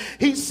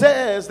 he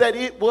says that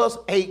it was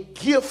a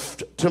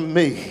gift to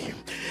me.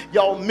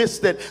 Y'all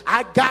missed it.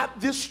 I got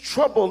this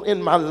trouble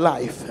in my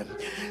life,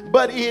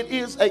 but it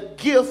is a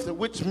gift,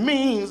 which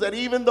means that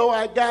even though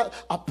I got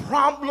a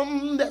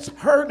problem that's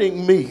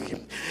hurting me,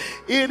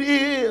 it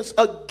is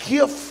a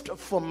gift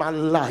for my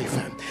life.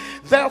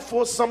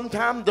 Therefore,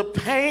 sometimes the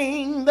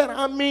pain that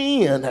I'm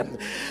in,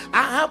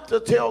 I have to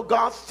tell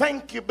God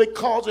thank you,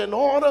 because in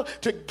order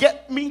to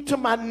get me to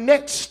my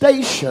next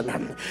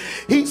station,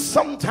 he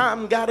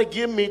sometimes got to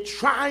give me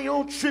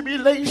trial,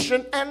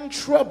 tribulation, and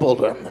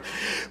trouble.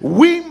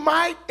 We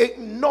might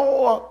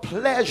ignore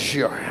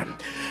pleasure,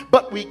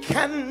 but we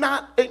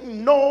cannot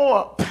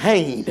ignore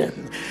pain.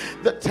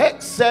 The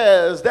text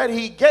says that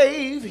he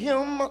gave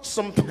him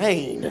some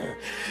pain.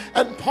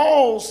 And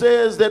Paul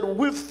says that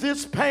with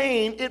this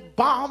pain, it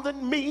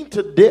bothered me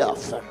to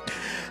death.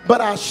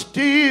 But I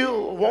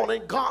still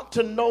wanted God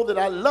to know that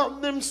I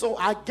loved him, so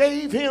I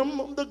gave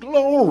him the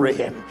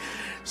glory.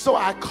 So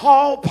I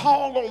called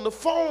Paul on the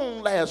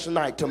phone last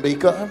night,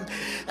 Tamika,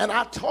 and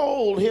I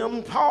told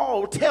him,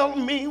 Paul, tell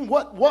me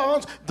what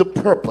was the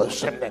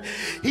purpose. And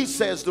he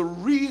says the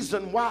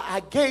reason why I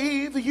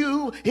gave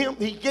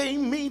he gave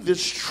me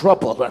this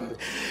trouble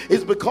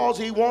is because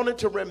he wanted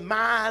to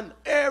remind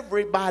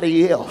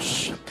everybody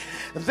else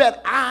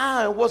that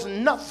I was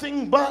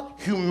nothing but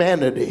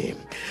humanity.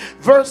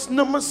 Verse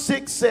number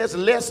 6 says,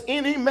 lest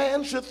any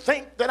man should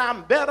think that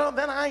I'm better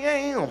than I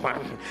am.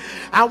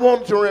 I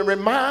want to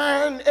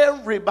remind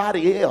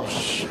everybody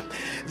else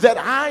that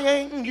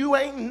you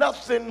ain't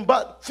nothing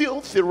but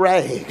filthy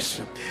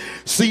rags.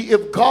 See,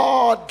 if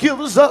God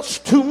gives us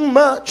too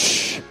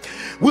much,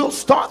 we'll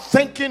start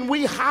thinking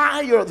we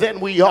higher than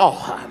we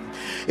are.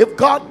 If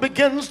God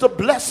begins to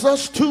bless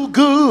us too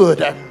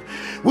good,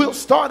 we'll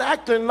start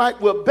acting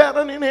like we're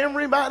better than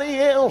everybody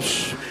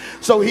else.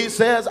 So he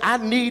says, I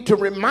need to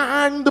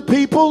remind the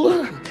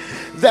people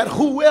that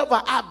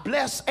whoever I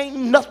bless ain't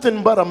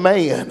nothing but a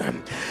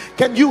man.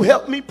 Can you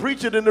help me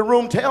preach it in the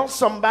room? Tell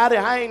somebody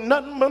I ain't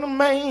nothing but a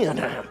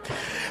man.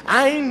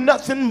 I ain't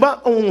nothing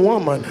but a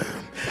woman.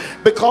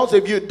 Because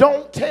if you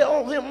don't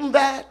tell them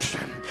that,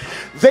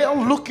 they'll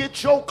look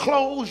at your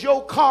clothes,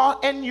 your car,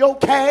 and your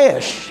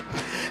cash,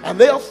 and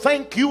they'll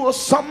think you are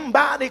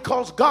somebody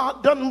because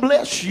God doesn't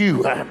bless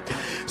you.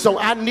 So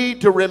I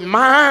need to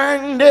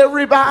remind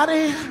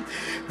everybody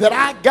that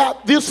I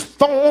got this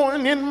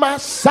thorn in my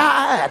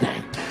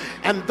side.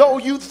 And though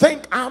you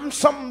think I'm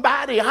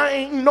somebody, I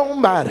ain't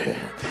nobody.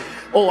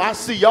 Oh, I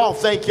see y'all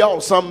think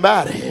y'all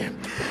somebody.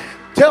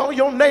 Tell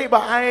your neighbor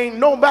I ain't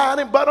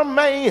nobody but a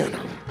man.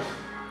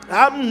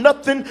 I'm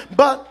nothing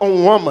but a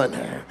woman.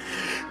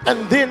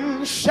 And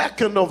then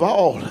second of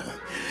all,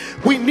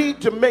 we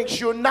need to make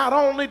sure not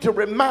only to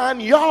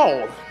remind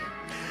y'all,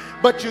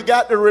 but you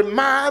got to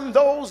remind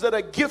those that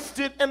are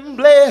gifted and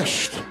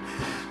blessed.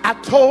 I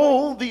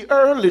told the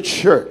early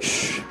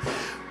church,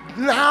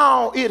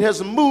 now it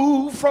has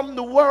moved from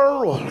the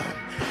world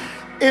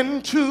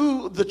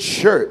into the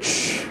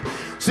church.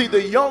 See,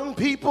 the young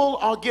people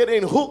are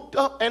getting hooked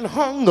up and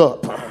hung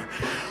up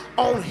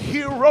on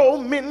hero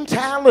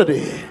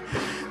mentality.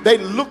 They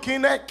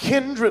looking at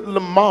Kendrick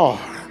Lamar,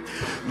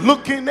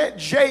 looking at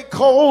J.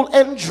 Cole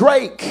and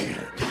Drake.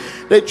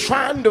 They're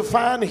trying to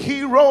find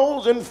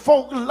heroes and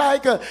folk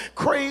like a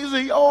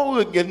crazy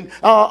old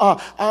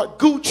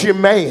Gucci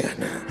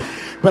man.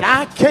 But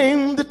I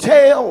came to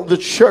tell the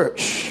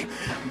church,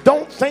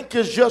 don't think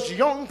it's just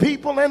young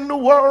people in the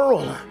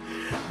world,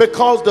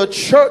 because the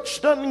church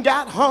done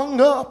got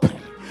hung up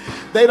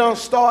They done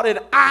started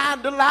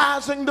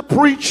idolizing the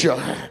preacher.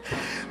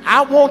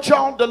 I want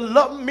y'all to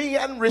love me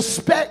and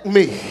respect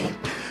me,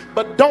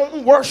 but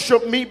don't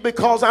worship me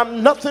because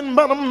I'm nothing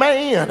but a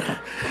man.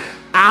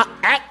 I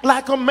act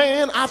like a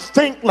man, I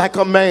think like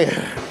a man.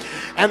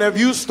 And if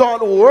you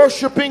start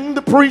worshiping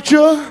the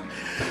preacher,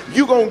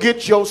 you're going to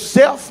get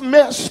yourself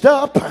messed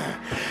up.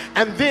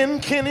 And then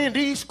Kenny,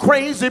 these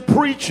crazy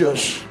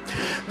preachers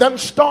done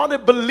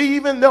started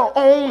believing their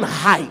own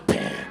hype.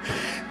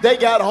 They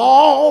got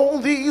all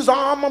these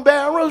armor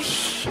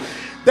bearers.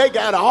 They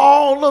got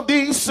all of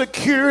these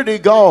security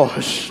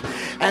guards.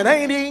 And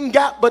ain't even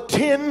got but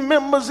 10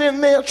 members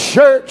in their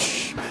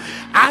church.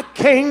 I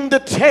came to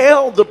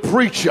tell the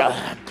preacher,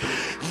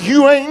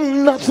 you ain't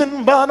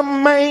nothing but a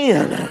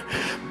man.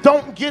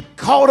 Don't get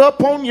caught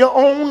up on your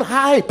own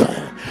hype.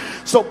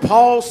 So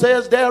Paul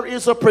says there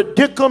is a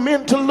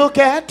predicament to look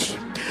at,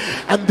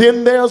 and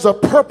then there's a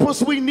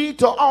purpose we need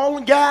to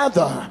all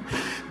gather.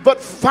 But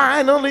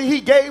finally,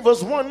 he gave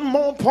us one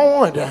more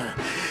point.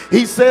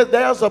 He said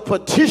there's a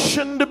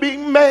petition to be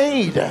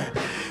made.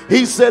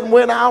 He said,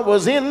 when I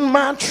was in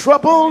my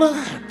trouble,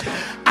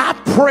 I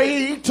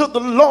prayed to the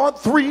Lord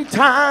 3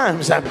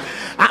 times.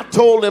 I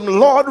told him,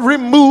 Lord,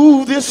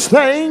 remove this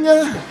thing.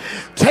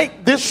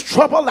 Take this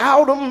trouble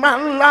out of my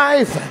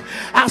life.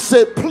 I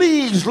said,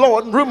 please,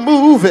 Lord,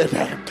 remove it.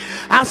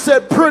 I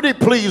said, pretty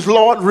please,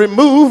 Lord,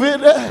 remove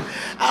it.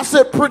 I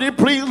said, pretty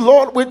please,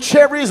 Lord, with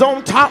cherries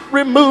on top,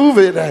 remove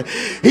it.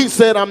 He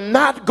said, I'm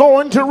not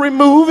going to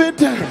remove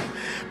it,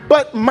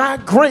 but my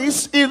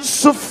grace is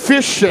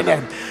sufficient.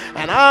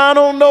 And I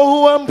don't know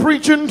who I'm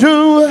preaching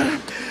to,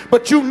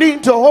 but you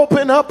need to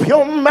open up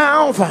your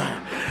mouth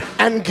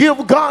and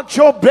give God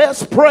your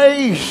best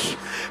praise.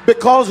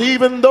 Because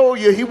even though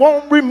he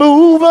won't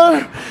remove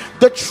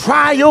the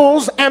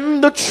trials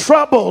and the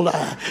trouble,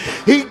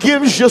 he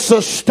gives you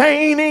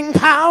sustaining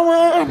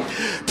power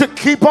to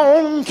keep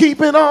on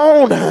keeping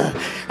on.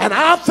 And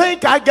I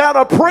think I got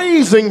a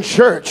praising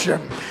church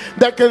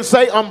that can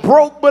say, I'm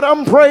broke, but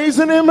I'm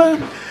praising him.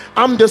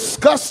 I'm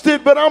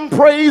disgusted, but I'm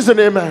praising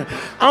him.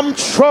 I'm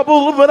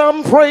troubled, but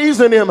I'm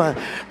praising him.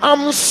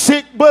 I'm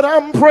sick, but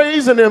I'm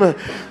praising him.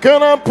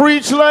 Can I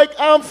preach like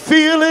I'm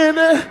feeling?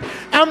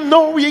 I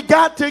know you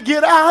got to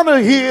get out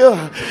of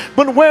here,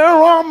 but where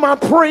are my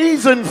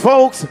praising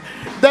folks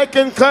that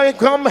can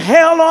come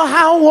hell or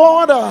high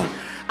water?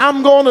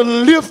 I'm going to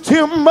lift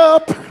him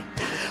up.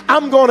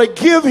 I'm going to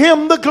give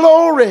him the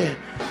glory.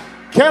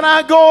 Can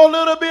I go a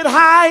little bit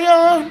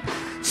higher?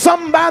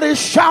 Somebody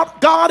shout,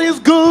 God is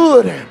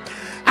good.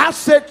 I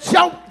said,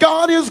 shout,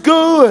 God is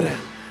good.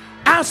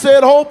 I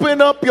said,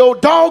 open up your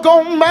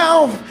doggone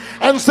mouth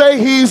and say,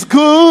 he's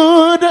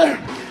good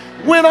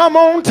when I'm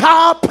on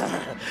top.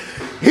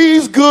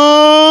 He's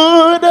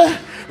good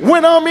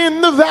when I'm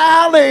in the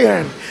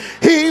valley.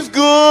 He's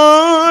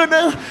good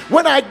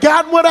when I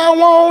got what I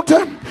want.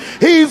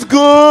 He's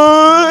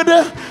good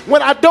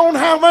when I don't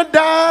have a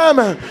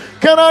dime.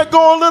 Can I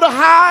go a little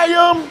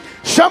higher?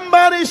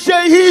 Somebody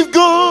say he's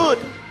good.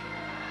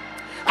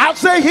 I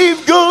say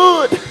he's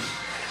good.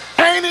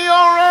 Ain't he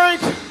all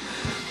right?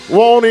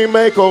 Won't he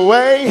make a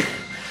way?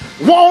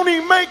 Won't he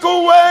make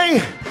a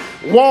way?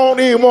 Won't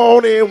he,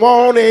 won't he,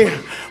 won't he?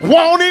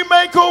 Won't he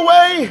make a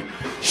way?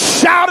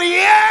 Shout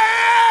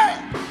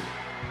yeah!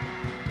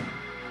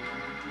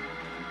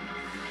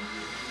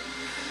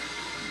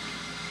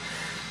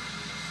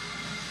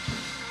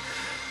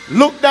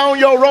 Look down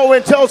your row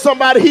and tell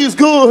somebody he's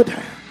good.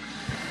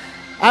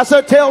 I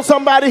said tell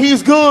somebody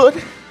he's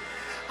good.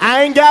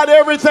 I ain't got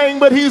everything,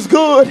 but he's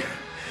good.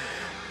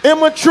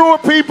 Immature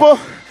people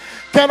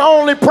can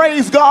only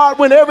praise God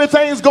when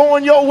everything's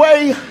going your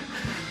way.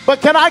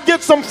 But can I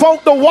get some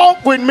folk to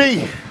walk with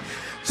me?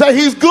 Say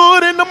he's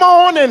good in the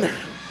morning.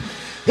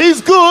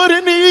 He's good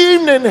in the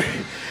evening.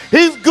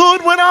 He's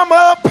good when I'm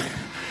up.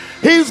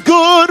 He's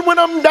good when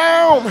I'm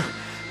down.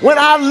 When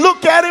I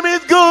look at him,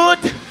 he's good.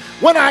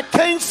 When I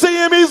can't see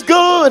him, he's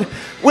good.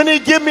 When he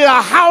give me a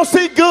house,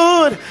 he's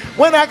good.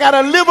 When I got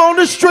to live on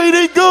the street,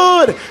 he's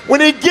good.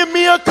 When he give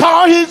me a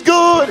car, he's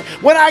good.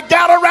 When I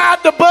got to ride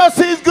the bus,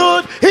 he's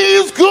good.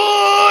 He's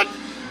good.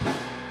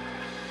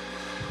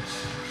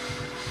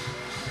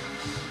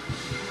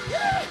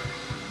 Yeah.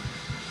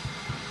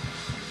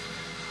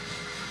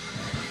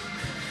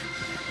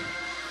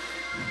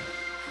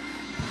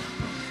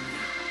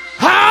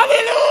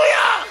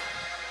 Hallelujah.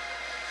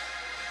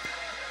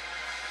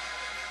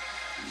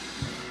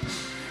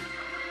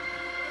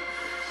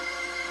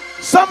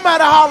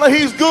 Somebody holler,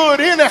 he's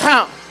good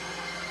anyhow.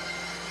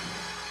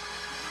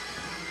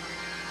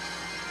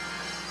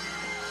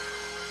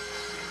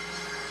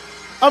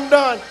 I'm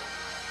done.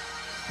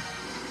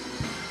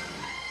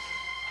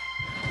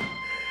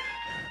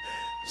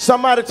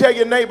 Somebody tell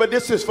your neighbor,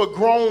 this is for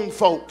grown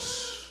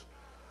folks.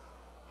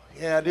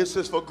 Yeah, this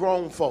is for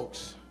grown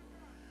folks.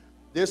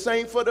 This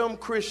ain't for them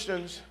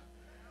Christians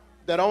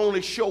that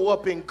only show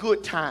up in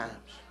good times.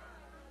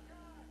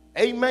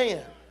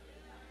 Amen.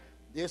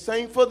 This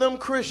ain't for them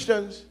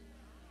Christians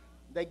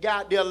that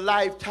got their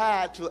life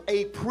tied to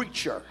a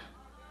preacher.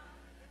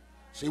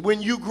 See,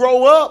 when you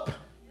grow up,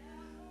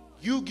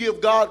 you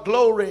give God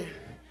glory.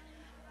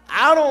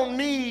 I don't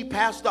need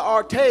Pastor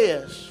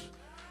Artez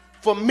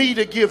for me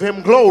to give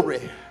him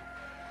glory.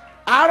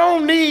 I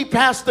don't need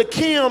Pastor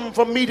Kim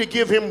for me to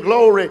give him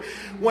glory.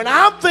 When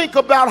I think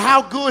about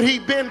how good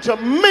he's been to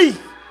me,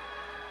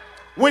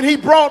 when he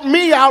brought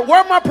me out,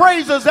 where my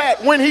praises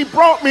at? When he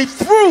brought me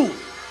through,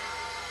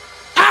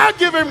 I'll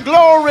give him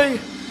glory.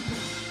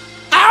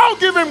 I'll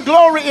give him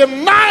glory if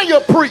Naya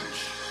preach.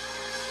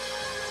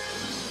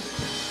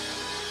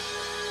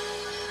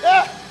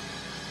 Yeah.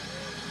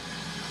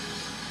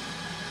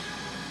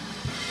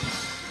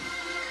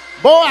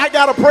 Boy, I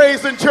got a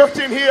praising church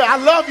in here. I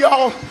love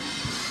y'all.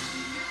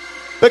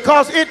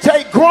 Because it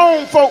take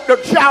grown folk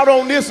to shout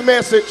on this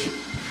message.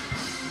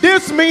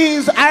 This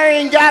means I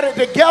ain't got it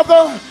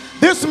together.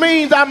 This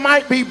means I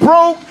might be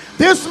broke.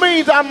 This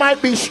means I might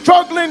be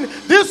struggling.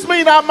 This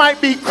means I might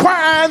be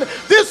crying.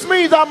 This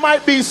means I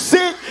might be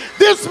sick.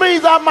 This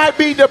means I might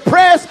be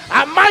depressed.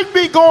 I might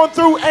be going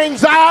through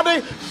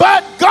anxiety.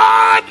 But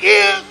God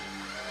is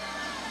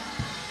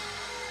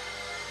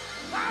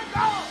my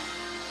God.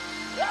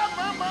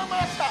 Yeah,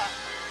 my side.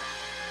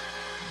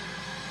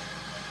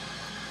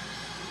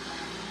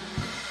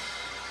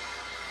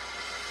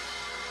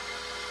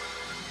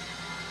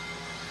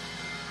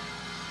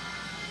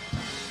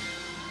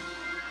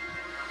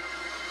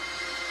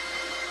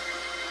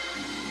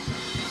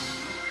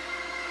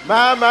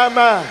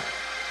 My.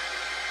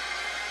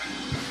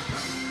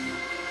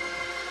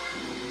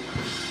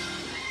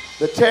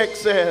 The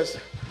text says,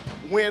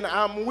 when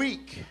I'm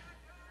weak,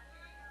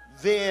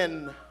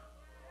 then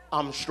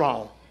I'm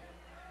strong.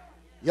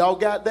 Y'all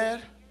got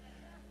that?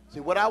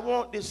 See, what I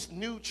want this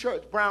new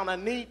church, Brown, I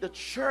need the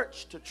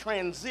church to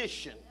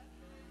transition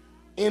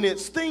in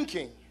its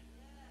thinking.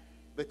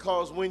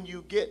 Because when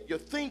you get your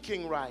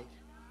thinking right,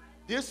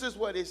 this is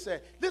what it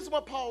said. This is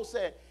what Paul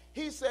said.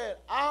 He said,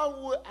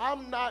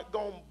 I'm not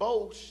going to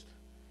boast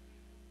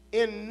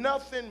in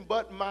nothing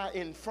but my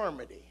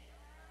infirmity.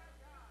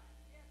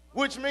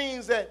 Which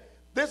means that,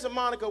 listen,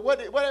 Monica, what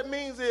it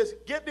means is,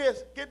 get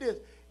this.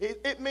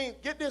 It means,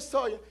 get this,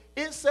 Sawyer.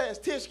 It says,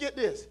 Tish, get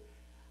this.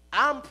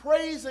 I'm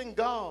praising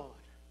God,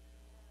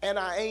 and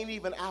I ain't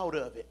even out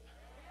of it.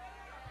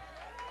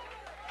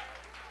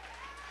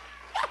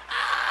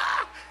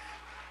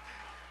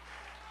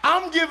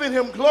 I'm giving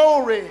him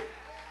glory,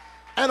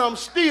 and I'm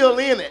still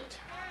in it.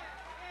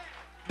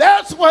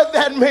 That's what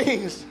that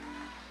means.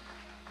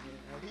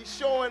 He's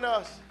showing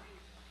us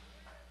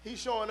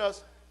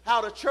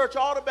how the church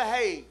ought to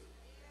behave.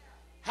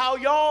 How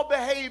y'all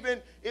behaving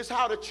is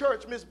how the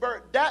church, Miss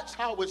Burt, that's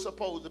how we're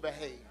supposed to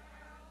behave.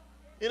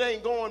 It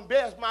ain't going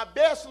best. My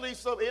best,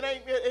 Lisa, it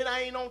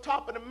ain't on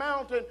top of the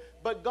mountain,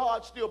 but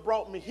God still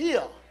brought me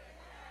here.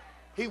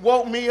 He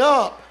woke me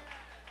up,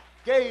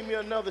 gave me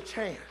another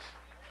chance.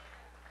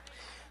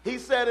 He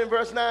said in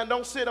verse 9,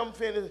 don't sit, I'm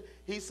finished.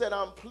 He said,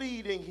 I'm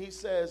pleading. He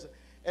says,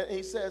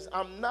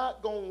 I'm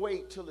not going to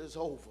wait till it's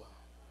over.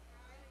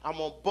 I'm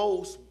going to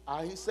boast.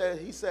 He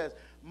says,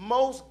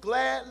 most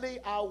gladly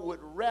I would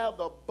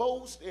rather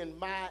boast in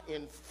my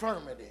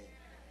infirmity.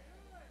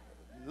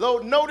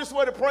 Notice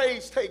where the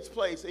praise takes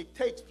place. It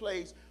takes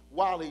place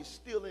while he's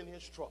still in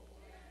his trouble.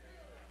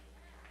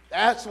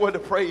 That's where the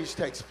praise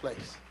takes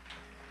place.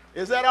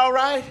 Is that all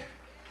right?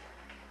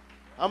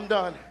 I'm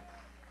done.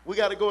 We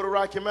got to go to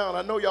Rocky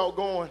Mountain. I know y'all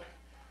going.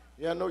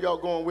 Yeah, I know y'all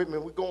going with me.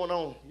 We're going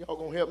on. Y'all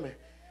going to help me.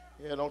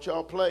 Yeah, don't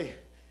y'all play.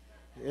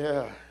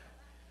 Yeah.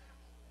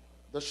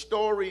 The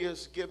story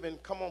is given.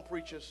 Come on,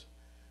 preachers.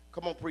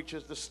 Come on,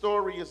 preachers. The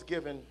story is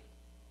given.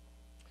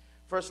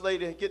 First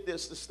Lady, get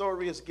this. The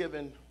story is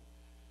given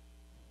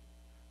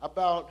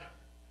about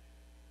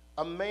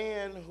a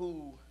man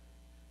who,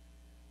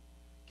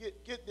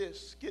 get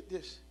this,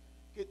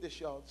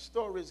 y'all. The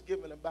story is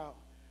given about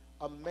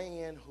a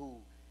man who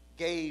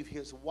gave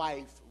his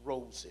wife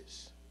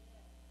roses.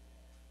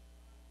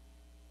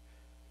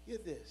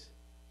 Get this.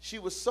 She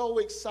was so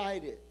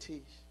excited,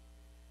 Tish.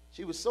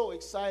 She was so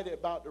excited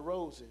about the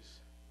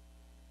roses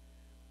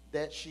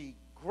that she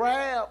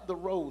grabbed the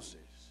roses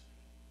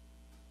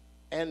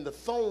and the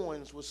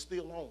thorns were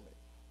still on it.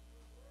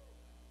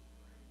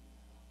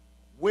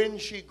 When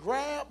she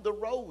grabbed the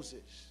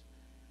roses,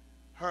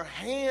 her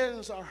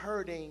hands are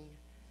hurting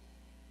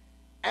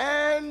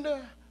and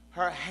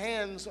her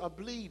hands are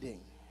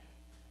bleeding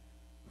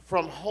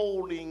from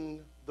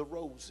holding the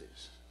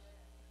roses.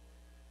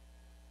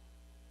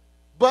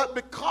 But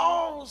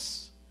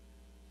because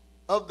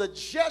of the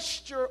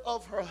gesture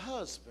of her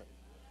husband,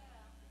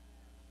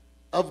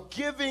 of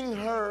giving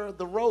her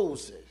the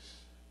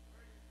roses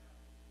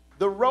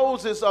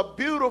are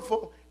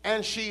beautiful,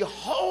 and she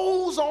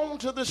holds on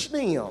to the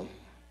stem,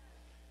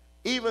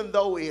 even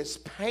though it's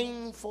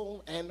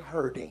painful and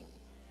hurting.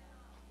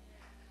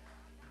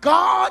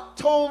 God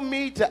told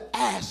me to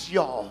ask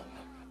y'all,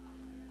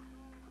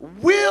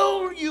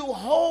 will you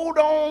hold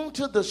on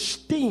to the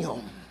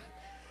stem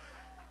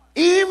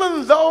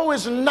even though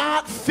it's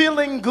not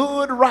feeling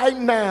good right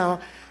now?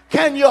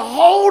 Can you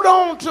hold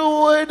on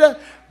to it?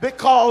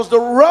 Because the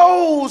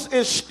rose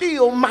is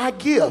still my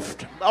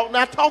gift. Oh,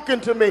 not talking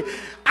to me.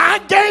 I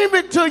gave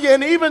it to you,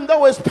 and even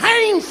though it's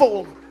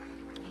painful,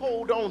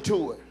 hold on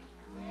to it.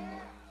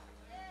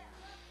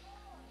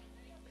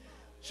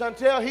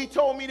 Chantel, he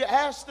told me to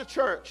ask the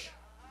church.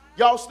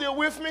 Y'all still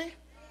with me?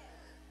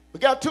 We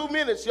got 2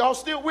 minutes. Y'all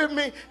still with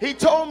me? He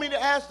told me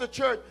to ask the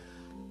church,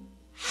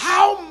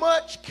 how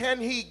much can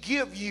he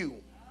give you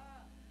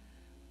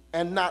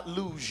and not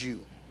lose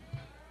you?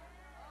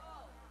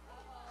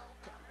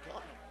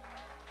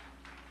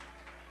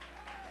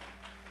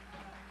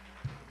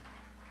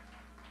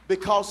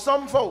 Because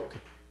some folk,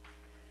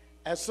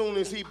 as soon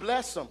as he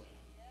bless them,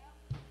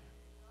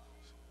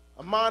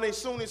 Amani, as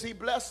soon as he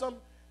bless them,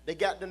 they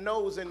got the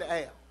nose in the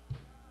air.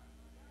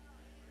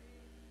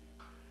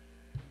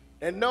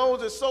 Their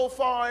nose is so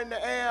far in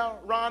the air,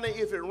 Ronnie,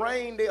 if it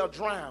rains, they'll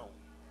drown.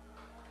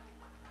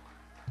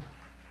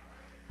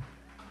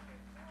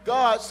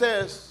 God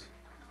says,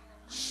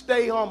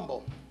 stay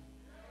humble.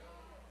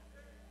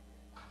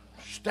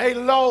 Stay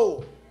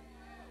low.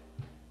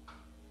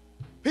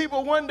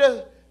 People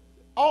wonder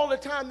all the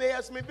time, they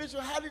ask me,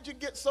 Bishop, how did you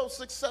get so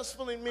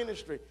successful in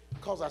ministry?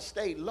 Because I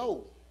stayed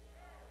low.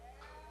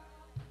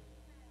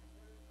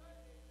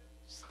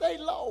 Stay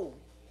low.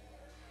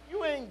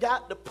 You ain't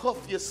got to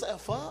puff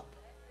yourself up.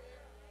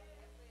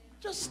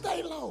 Just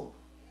stay low.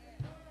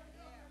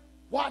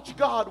 Watch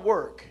God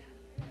work.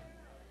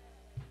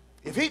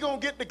 If he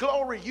gonna get the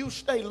glory, you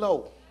stay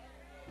low.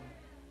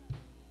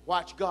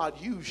 Watch God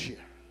use you.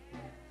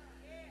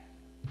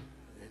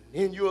 And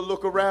then you'll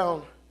look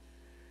around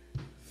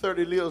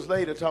 30 years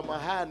later talking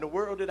about, how in the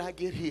world did I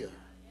get here?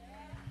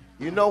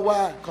 You know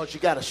why? Because you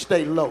got to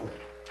stay low.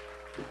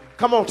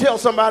 Come on, tell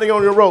somebody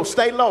on your road,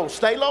 stay low,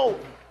 stay low.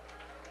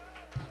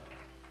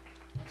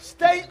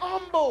 Stay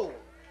humble.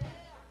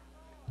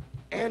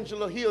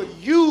 Angela, he'll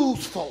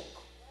use folk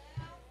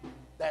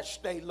that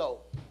stay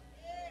low.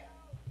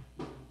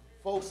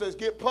 Folks says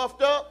get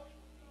puffed up.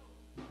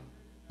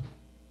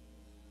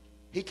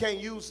 He can't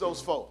use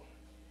those folk.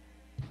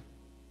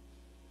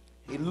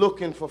 He's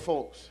looking for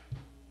folks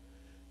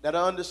that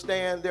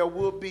understand there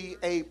will be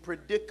a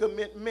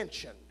predicament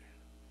mentioned.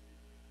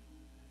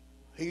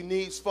 He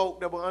needs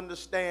folk that will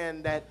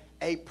understand that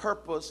a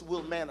purpose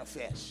will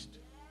manifest.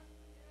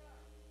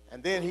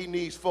 And then he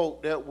needs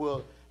folk that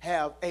will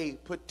have a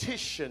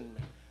petition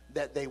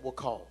that they will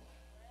call.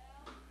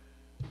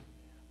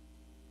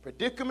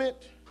 Predicament,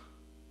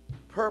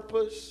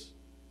 purpose,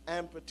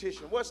 and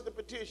petition. What's the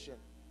petition?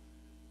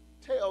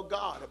 Tell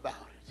God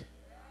about it.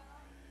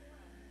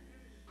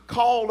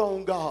 Call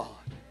on God.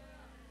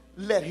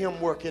 Let him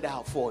work it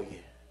out for you.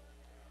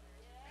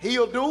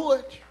 He'll do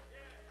it.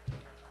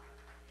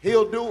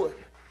 He'll do it.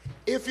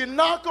 If you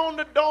knock on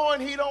the door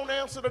and he don't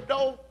answer the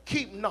door,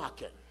 keep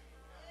knocking.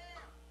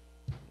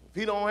 If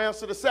he don't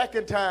answer the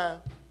second time,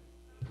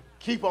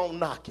 keep on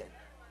knocking.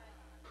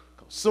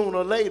 'Cause sooner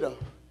or later,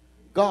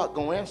 God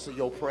gonna answer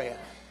your prayer.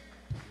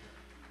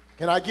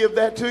 Can I give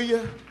that to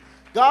you?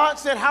 God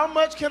said, how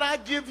much can I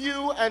give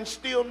you and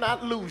still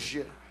not lose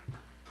you?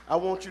 I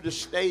want you to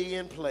stay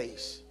in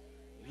place.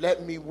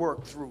 Let me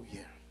work through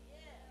you.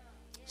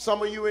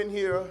 Some of you in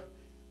here,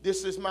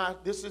 this is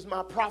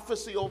my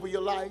prophecy over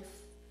your life.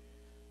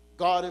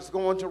 God is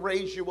going to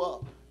raise you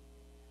up.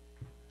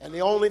 And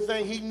the only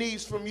thing he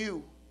needs from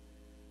you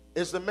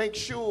is to make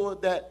sure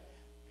that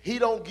he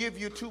don't give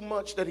you too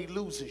much that he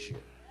loses you.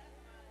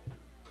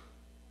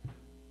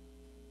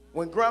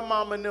 When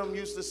grandmama and them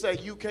used to say,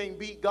 you can't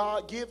beat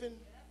God giving,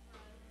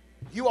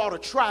 you ought to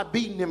try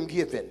beating him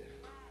giving.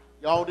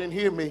 Y'all didn't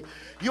hear me.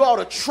 You ought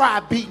to try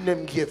beating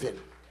him giving.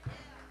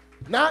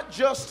 Not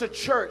just to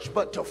church,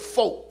 but to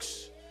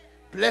folks.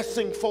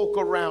 Blessing folk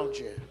around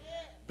you.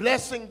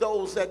 Blessing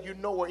those that you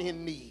know are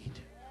in need.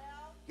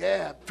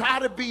 Yeah, try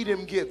to beat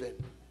him giving.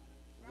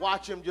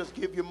 Watch him just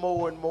give you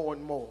more and more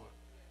and more.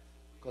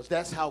 Because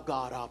that's how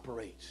God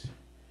operates.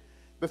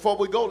 Before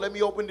we go, let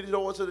me open the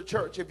doors of the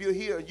church. If you're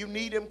here, you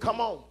need him,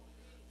 come on.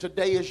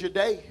 Today is your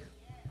day.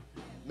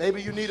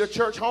 Maybe you need a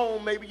church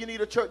home. Maybe you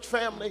need a church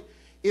family.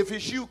 If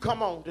it's you,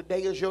 come on.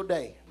 Today is your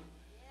day.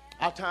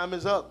 Our time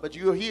is up, but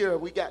you're here.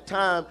 We got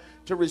time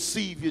to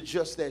receive you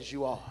just as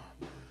you are.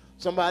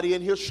 Somebody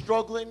in here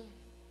struggling.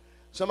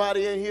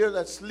 Somebody in here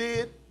that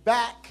slid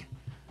back.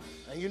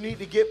 And you need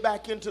to get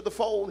back into the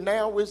fold.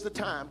 Now is the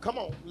time. Come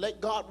on. Let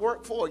God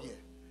work for you.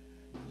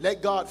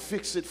 Let God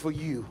fix it for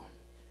you.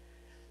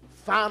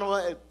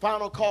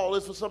 Final call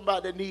is for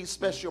somebody that needs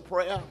special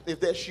prayer.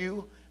 If that's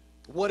you,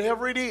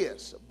 whatever it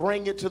is,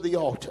 bring it to the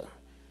altar.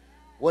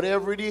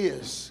 Whatever it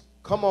is,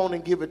 come on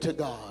and give it to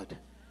God.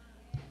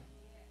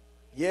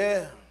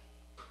 Yeah.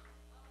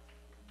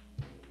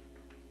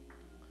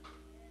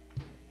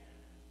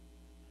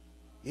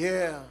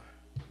 Yeah.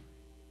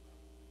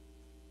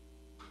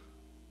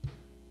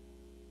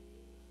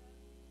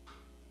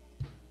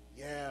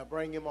 Yeah,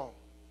 bring him on.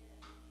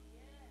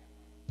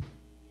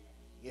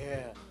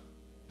 Yeah.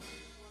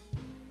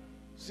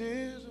 This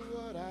is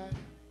what I...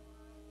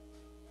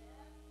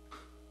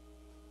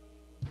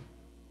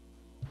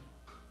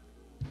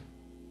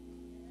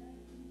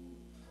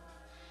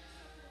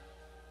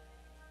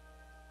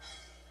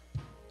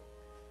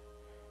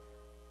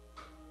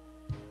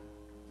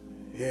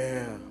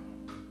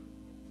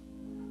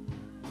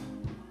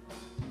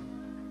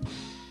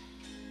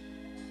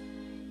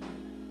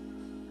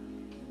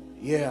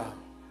 Yeah.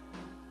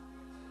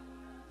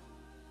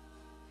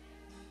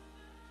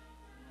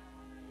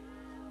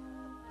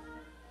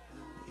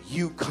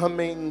 You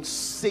coming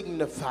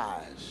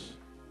signifies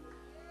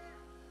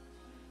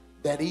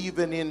that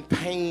even in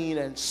pain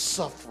and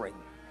suffering,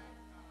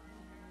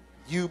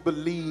 you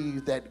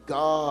believe that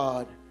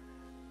God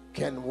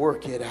can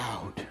work it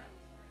out.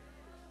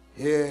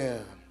 Yeah.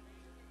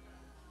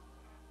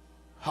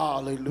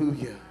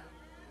 Hallelujah.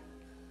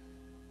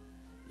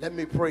 Let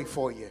me pray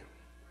for you.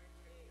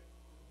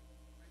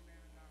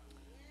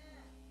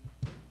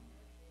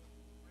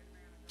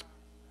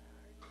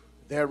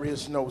 There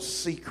is no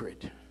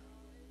secret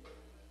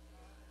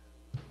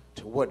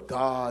to what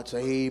God's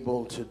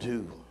able to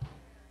do.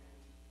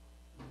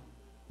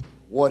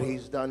 What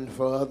he's done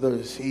for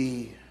others,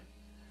 he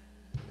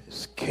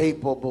is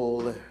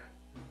capable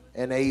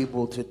and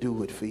able to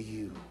do it for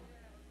you.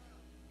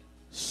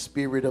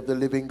 Spirit of the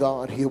living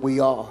God, here we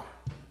are,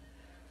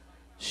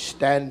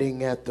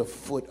 standing at the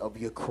foot of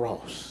your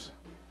cross.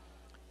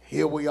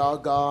 Here we are,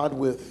 God,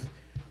 with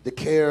the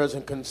cares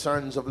and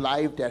concerns of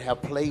life that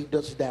have plagued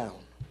us down.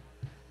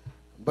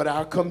 But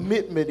our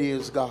commitment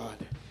is, God,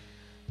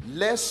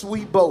 lest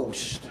we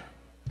boast,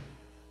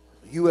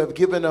 you have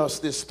given us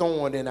this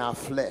thorn in our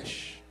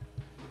flesh.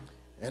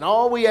 And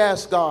all we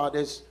ask, God,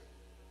 is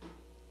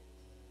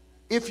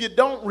if you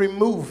don't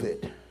remove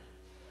it,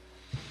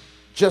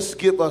 just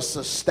give us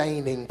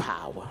sustaining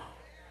power.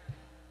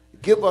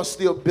 Give us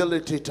the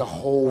ability to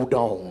hold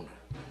on.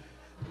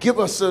 Give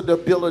us the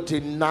ability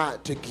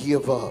not to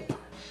give up.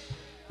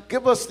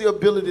 Give us the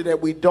ability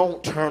that we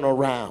don't turn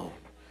around.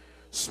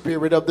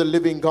 Spirit of the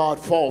living God,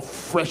 fall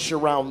fresh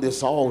around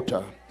this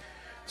altar.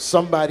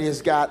 Somebody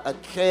has got a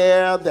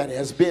care that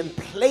has been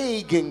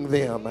plaguing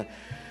them.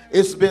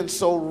 It's been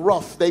so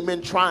rough. They've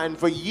been trying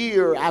for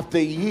year after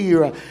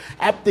year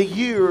after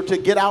year to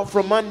get out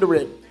from under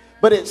it.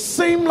 But it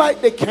seemed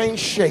like they can't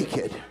shake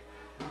it.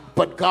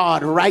 But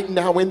God, right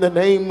now in the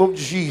name of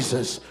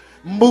Jesus,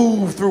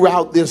 move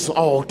throughout this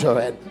altar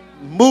and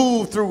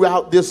move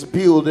throughout this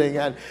building,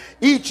 and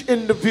each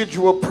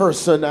individual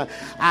person, I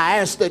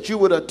ask that you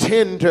would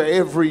attend to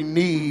every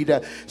need.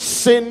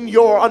 Send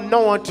your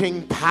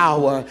anointing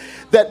power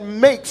that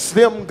makes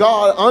them,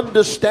 God,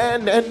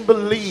 understand and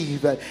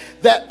believe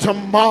that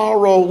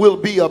tomorrow will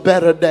be a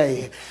better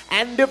day.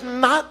 And if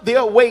not,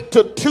 they'll wait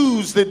till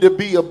Tuesday to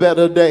be a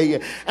better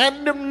day.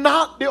 And if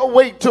not, they'll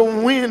wait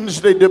till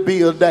Wednesday to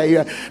be a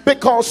day.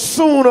 Because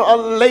sooner or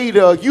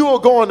later, you are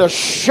going to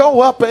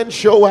show up and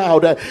show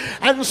out.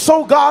 And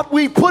so, God,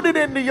 we put it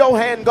into your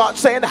hand, God,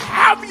 saying,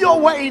 have your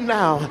way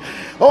now.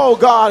 Oh,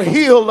 God,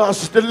 heal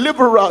us,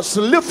 deliver us,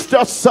 lift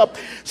us up,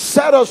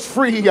 set us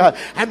free.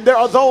 And there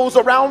are those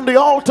around the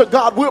altar,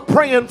 God, we're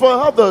praying for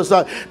others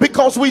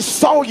because we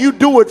saw you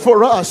do it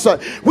for us.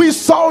 We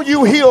saw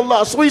you heal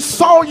us. We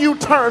saw you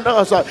turn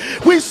us.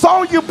 We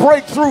saw you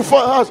break through for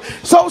us.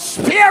 So,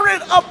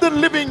 Spirit of the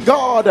living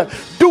God,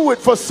 do it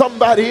for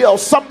somebody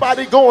else.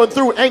 Somebody going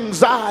through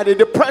anxiety,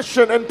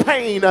 depression, and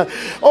pain.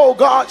 Oh,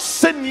 God,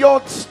 send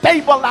your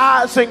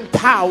stabilizing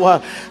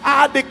power.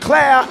 I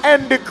declare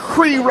and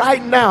decree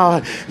right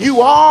now, you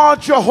are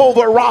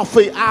Jehovah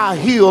Rapha, our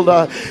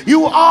healer.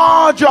 You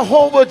are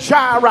Jehovah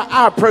Jireh,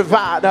 our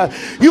provider.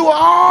 You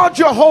are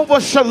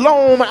Jehovah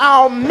Shalom,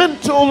 our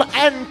mental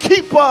and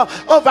keeper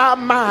of our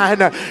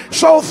mind.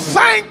 So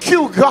thank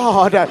you,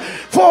 God,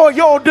 for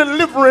your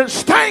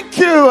deliverance. Thank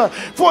you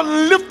for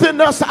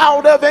lifting us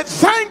out of it.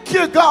 Thank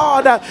you,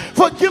 God,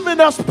 for giving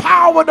us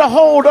power to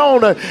hold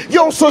on.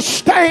 Your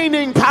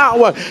sustaining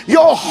power,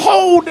 your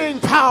holding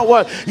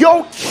power,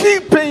 your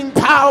keeping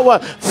power.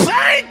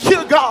 Thank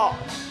you, God.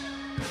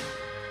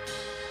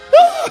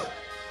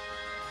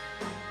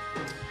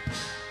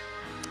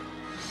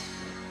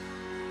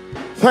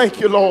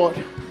 Thank you,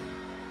 Lord.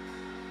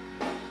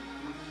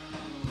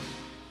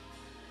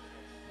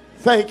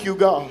 Thank you,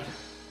 God.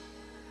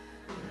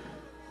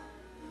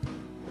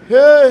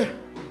 Yeah.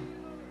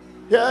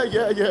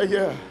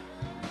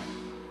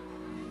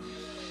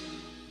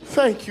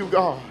 Thank you,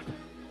 God,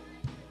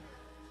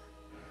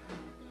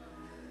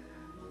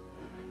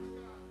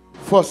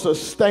 for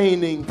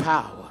sustaining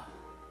power.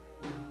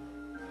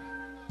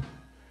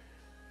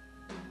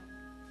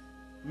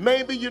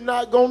 Maybe you're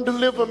not going to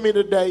deliver me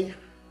today,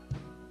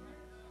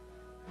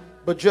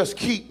 but just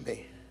keep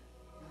me.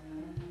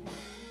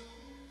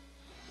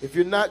 If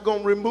you're not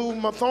going to remove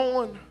my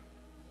thorn,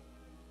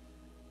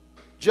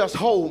 just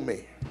hold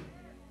me.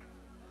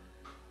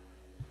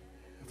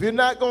 If you're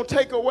not going to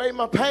take away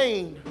my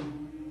pain,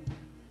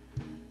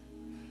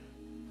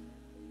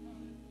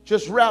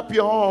 just wrap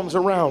your arms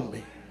around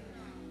me.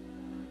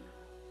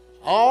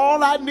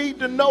 All I need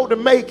to know to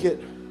make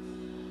it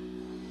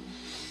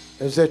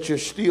is that you're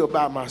still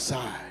by my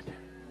side.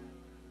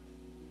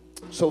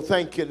 So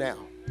thank you now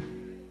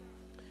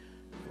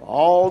for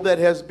all that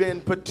has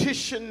been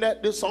petitioned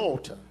at this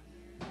altar,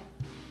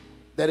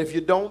 that if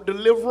you don't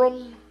deliver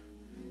them,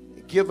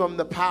 give them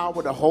the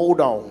power to hold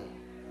on.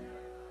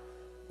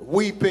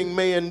 Weeping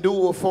may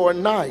endure for a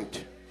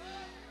night,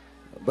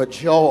 but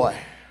joy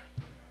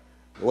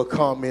will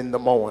come in the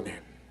morning.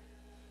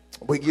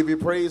 We give you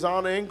praise,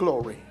 honor, and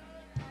glory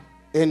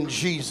in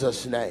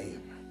Jesus'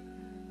 name.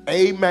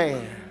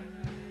 Amen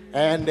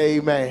and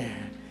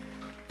amen.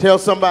 Tell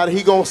somebody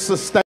he gonna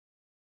sustain.